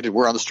vaccinated.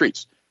 We're on the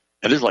streets,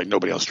 and there's like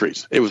nobody on the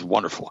streets. It was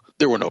wonderful.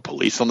 There were no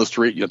police on the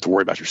street. You didn't have to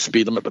worry about your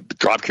speed limit, but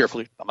drive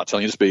carefully. I'm not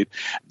telling you to speed.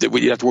 You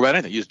didn't have to worry about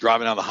anything. You're just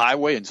driving down the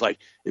highway, and it's like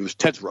it was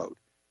Ted's road.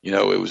 It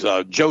was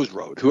Joe's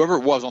road. Whoever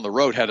it was on the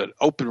road had an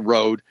open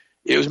road.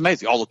 It was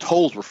amazing. All the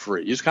tolls were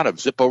free. You just kind of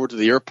zip over to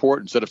the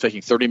airport. Instead of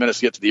taking 30 minutes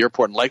to get to the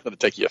airport in Lakeland, it'd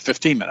take you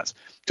 15 minutes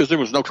because there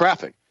was no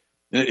traffic.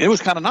 And it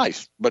was kind of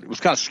nice, but it was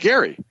kind of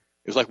scary.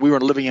 It was like we were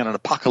living in an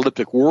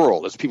apocalyptic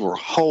world as people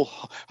were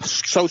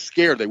so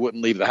scared they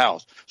wouldn't leave the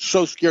house,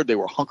 so scared they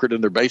were hunkered in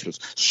their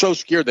basements, so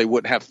scared they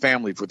wouldn't have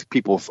family with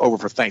people over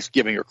for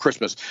Thanksgiving or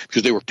Christmas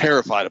because they were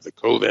terrified of the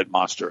COVID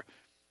monster.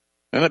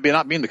 And it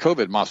not being the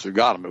COVID monster that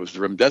got them. It was the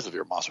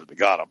remdesivir monster that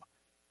got them.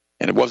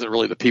 And it wasn't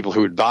really the people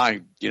who were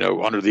dying,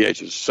 under the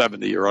age of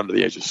 70 or under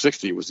the age of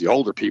 60. It was the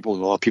older people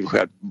and a lot of people who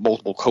had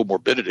multiple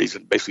comorbidities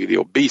and basically the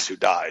obese who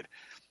died.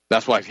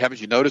 That's why,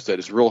 haven't you noticed that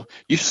it's real?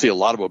 You see a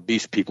lot of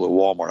obese people at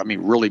Walmart. I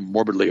mean, really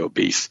morbidly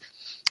obese.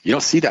 You don't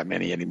see that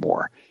many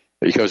anymore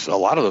because a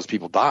lot of those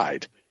people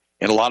died.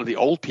 And a lot of the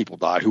old people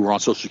died who were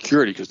on Social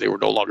Security because they were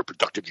no longer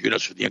productive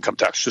units for the income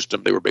tax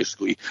system. They were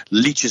basically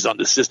leeches on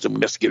the system. We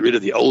have to get rid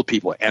of the old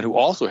people, and who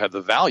also had the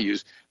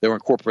values that were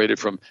incorporated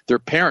from their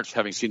parents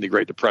having seen the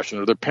Great Depression,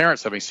 or their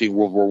parents having seen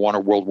World War I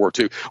or World War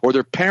II, or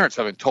their parents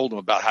having told them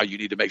about how you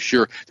need to make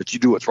sure that you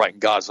do what's right in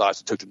God's eyes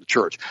and took them to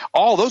church.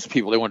 All those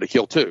people they wanted to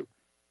kill too,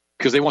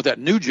 because they want that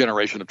new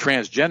generation of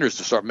transgenders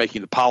to start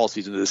making the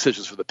policies and the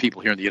decisions for the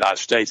people here in the United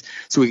States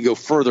so we can go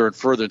further and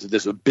further into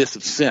this abyss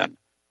of sin.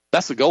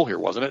 That's the goal here,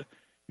 wasn't it?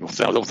 You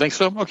don't think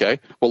so? Okay.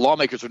 Well,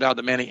 lawmakers are now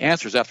demanding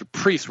answers after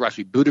priests were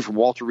actually booted from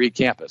Walter Reed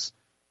campus.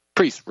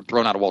 Priests were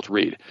thrown out of Walter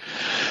Reed.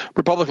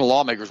 Republican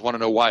lawmakers want to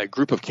know why a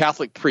group of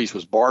Catholic priests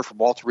was barred from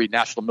Walter Reed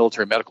National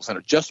Military Medical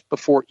Center just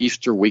before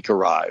Easter week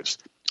arrives,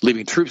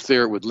 leaving troops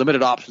there with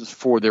limited options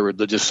for their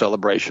religious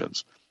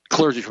celebrations.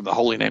 Clergy from the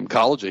Holy Name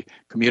College, a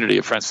community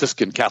of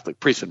Franciscan Catholic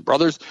priests and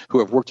brothers who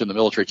have worked in the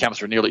military campus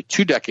for nearly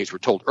 2 decades, were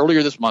told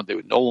earlier this month they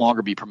would no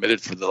longer be permitted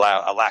for the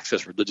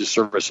access religious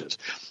services.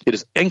 It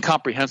is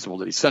incomprehensible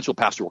that essential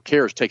pastoral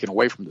care is taken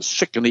away from the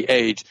sick and the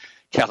aged,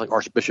 Catholic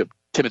Archbishop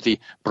Timothy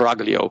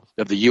Braglio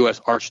of the U.S.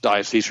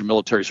 Archdiocese for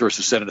Military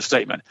Services said in a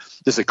statement.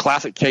 This is a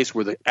classic case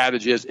where the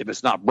adage is, if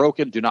it's not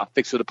broken, do not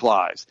fix it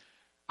applies.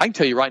 I can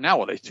tell you right now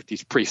why they took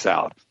these priests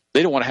out.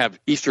 They don't want to have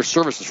Easter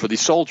services for these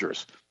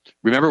soldiers.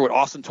 Remember what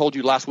Austin told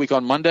you last week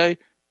on Monday?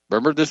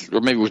 Remember this,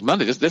 or maybe it was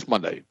Monday, this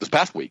Monday, this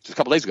past week, just a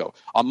couple days ago.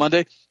 On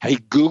Monday, he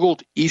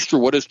Googled Easter,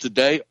 what is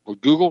today, or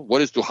Google,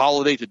 what is the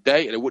holiday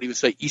today, and it wouldn't even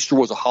say Easter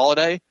was a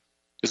holiday.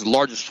 It's the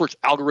largest search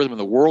algorithm in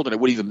the world, and it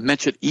wouldn't even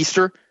mention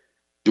Easter.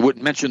 It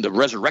wouldn't mention the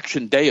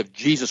resurrection day of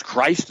Jesus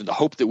Christ and the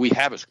hope that we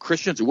have as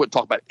Christians. It wouldn't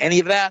talk about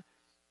any of that.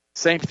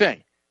 Same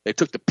thing. They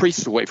took the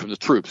priests away from the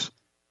troops.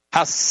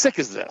 How sick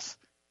is this?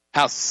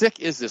 How sick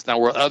is this? Now,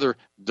 were other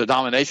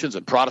denominations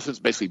and Protestants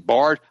basically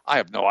barred? I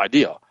have no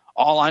idea.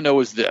 All I know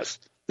is this,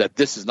 that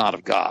this is not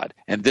of God,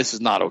 and this is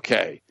not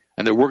okay,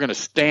 and that we're going to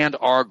stand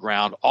our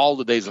ground all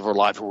the days of our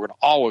life, and we're going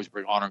to always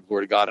bring honor and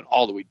glory to God in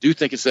all that we do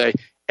think and say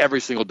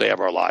every single day of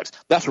our lives.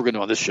 That's what we're going to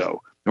do on this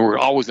show, and we're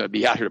always going to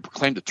be out here to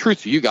proclaim the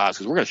truth to you guys,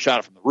 because we're going to shout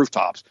it from the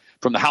rooftops,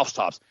 from the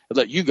housetops, and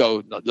let you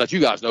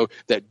guys know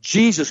that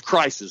Jesus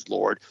Christ is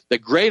Lord,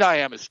 that great I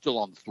am is still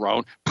on the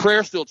throne,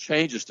 prayer still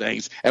changes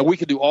things, and we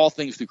can do all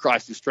things through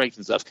Christ who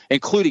strengthens us,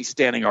 including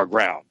standing our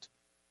ground.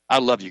 I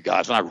love you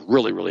guys, and I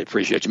really, really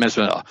appreciate you. Man, it's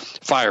been a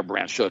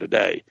firebrand show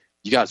today.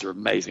 You guys are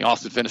amazing.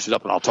 Austin, finish it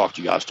up, and I'll talk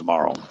to you guys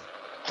tomorrow.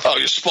 Oh,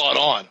 you're spot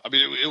on. I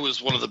mean, it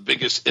was one of the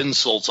biggest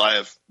insults I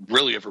have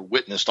really ever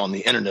witnessed on the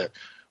internet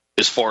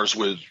as far as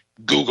with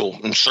Google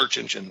and search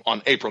engine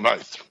on April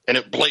 9th. And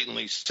it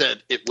blatantly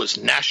said it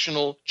was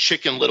National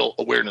Chicken Little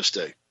Awareness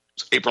Day.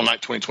 It's April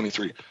 9th,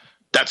 2023.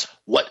 That's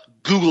what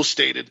Google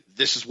stated.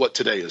 This is what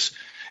today is.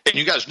 And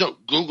you guys know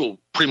Google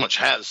pretty much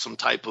has some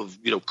type of,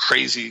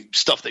 crazy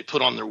stuff they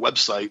put on their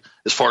website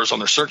as far as on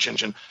their search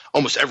engine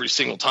almost every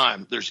single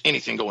time there's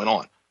anything going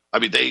on. I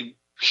mean, they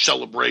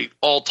celebrate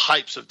all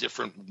types of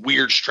different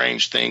weird,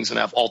 strange things and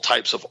have all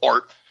types of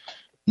art.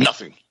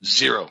 Nothing.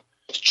 Zero.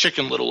 It's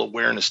Chicken Little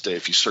Awareness Day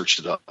if you searched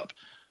it up.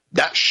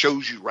 That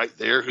shows you right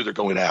there who they're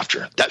going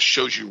after. That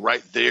shows you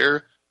right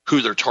there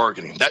who they're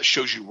targeting. That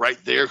shows you right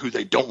there who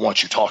they don't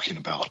want you talking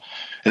about.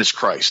 And it's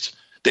Christ.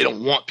 They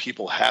don't want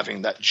people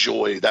having that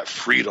joy, that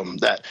freedom,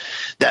 that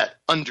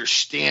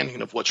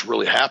understanding of what's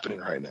really happening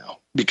right now.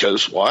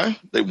 Because why?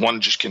 They want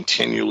to just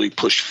continually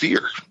push fear.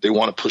 They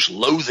want to push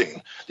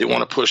loathing. They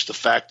want to push the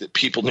fact that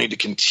people need to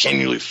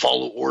continually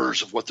follow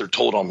orders of what they're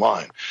told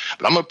online.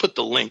 But I'm going to put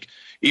the link,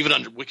 even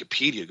under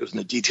Wikipedia, it goes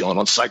into detail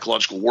on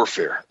psychological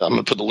warfare. I'm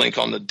going to put the link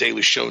on the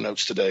daily show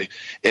notes today.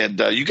 And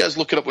you guys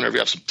look it up whenever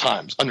you have some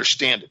time.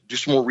 Understand it. Do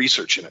some more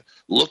research in it.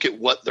 Look at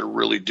what they're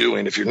really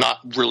doing if you're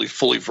not really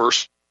fully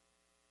versed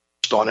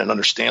on it and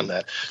understand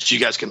that, so you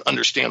guys can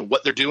understand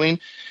what they're doing and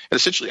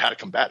essentially how to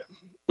combat it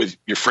with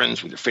your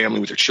friends, with your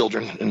family, with your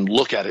children, and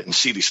look at it and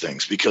see these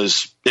things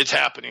because it's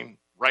happening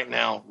right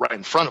now, right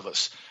in front of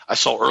us. I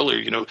saw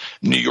earlier,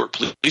 New York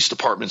Police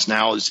Departments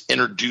now is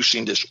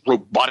introducing this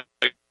robotic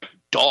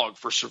dog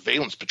for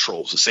surveillance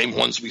patrols, the same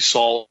ones we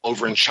saw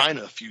over in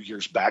China a few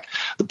years back,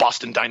 the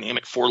Boston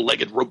Dynamic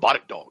 4-legged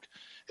robotic dog.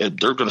 And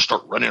they're going to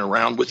start running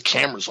around with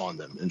cameras on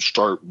them and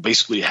start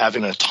basically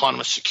having an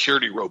autonomous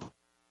security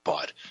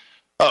robot.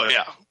 Oh,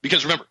 yeah,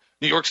 because remember,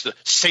 New York's the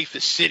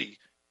safest city,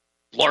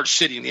 large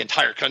city in the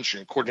entire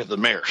country, according to the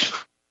mayor.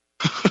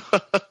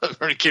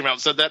 Already came out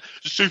and said that.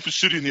 The safest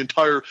city in the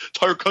entire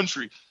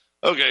country.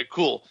 Okay,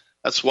 cool.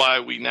 That's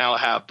why we now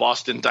have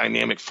Boston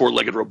Dynamic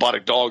 4-legged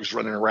robotic dogs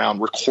running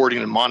around recording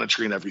and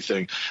monitoring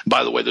everything.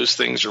 By the way, those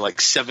things are like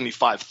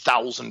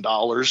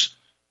 $75,000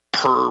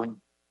 per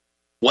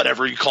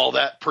whatever you call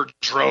that, per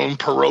drone,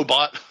 per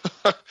robot.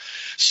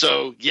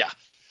 So, yeah,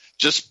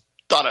 just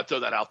thought I'd throw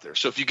that out there.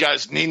 So if you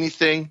guys need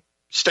anything,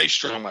 stay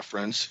strong, my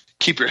friends.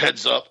 Keep your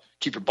heads up.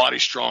 Keep your body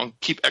strong.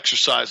 Keep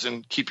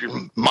exercising. Keep your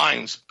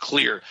minds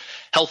clear.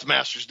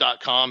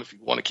 Healthmasters.com if you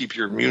want to keep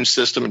your immune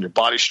system and your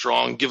body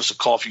strong. Give us a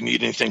call if you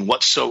need anything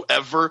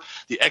whatsoever.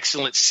 The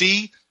Excellent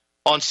C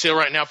on sale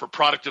right now for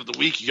Product of the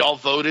Week. Y'all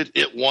voted.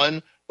 It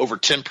won. Over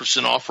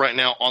 10% off right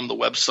now on the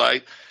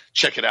website.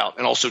 Check it out.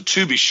 And also,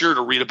 too, be sure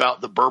to read about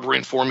the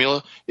berberine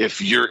formula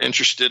if you're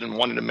interested in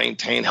wanting to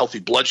maintain healthy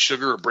blood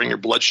sugar or bring your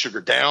blood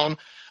sugar down,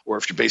 or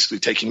if you're basically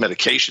taking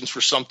medications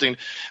for something.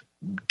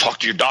 Talk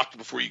to your doctor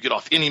before you get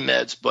off any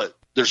meds, but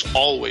there's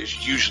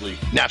always usually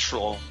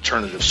natural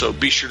alternatives. So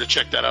be sure to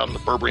check that out on the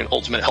berberine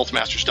ultimate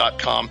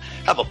healthmasters.com.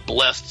 Have a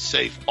blessed,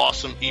 safe,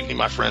 awesome evening,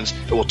 my friends,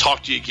 and we'll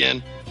talk to you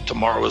again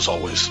tomorrow as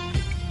always.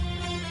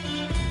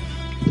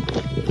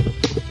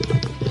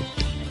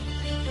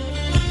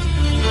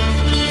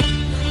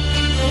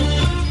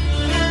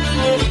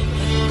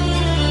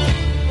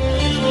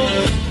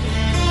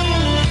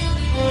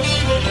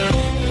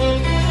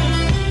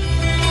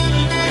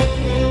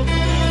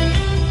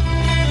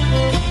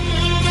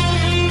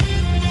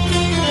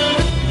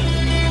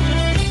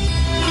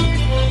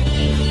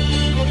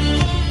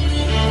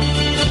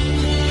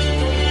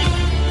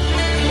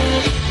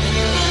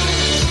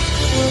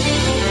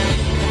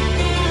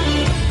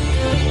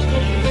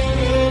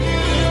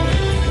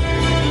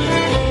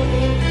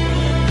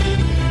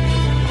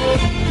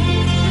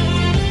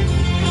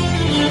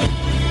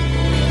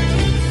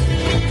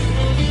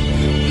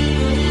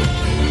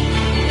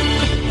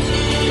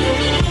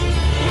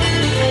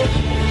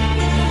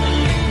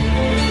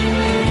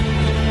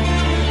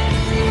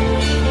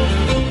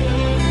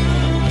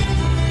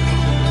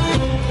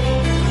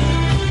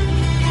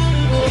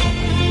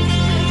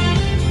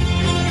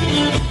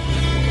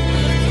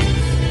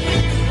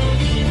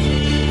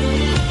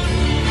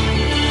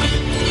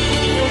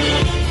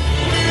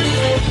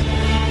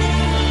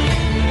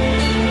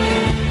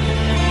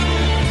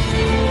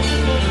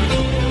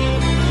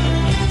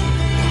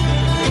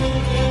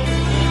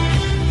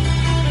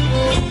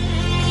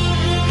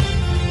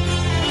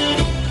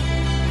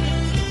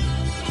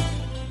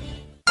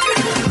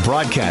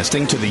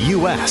 Broadcasting to the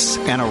U.S.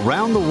 and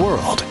around the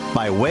world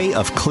by way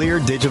of clear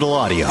digital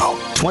audio,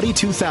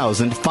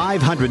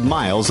 22,500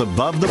 miles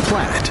above the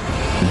planet.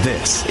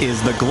 This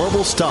is the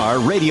Global Star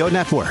Radio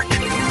Network.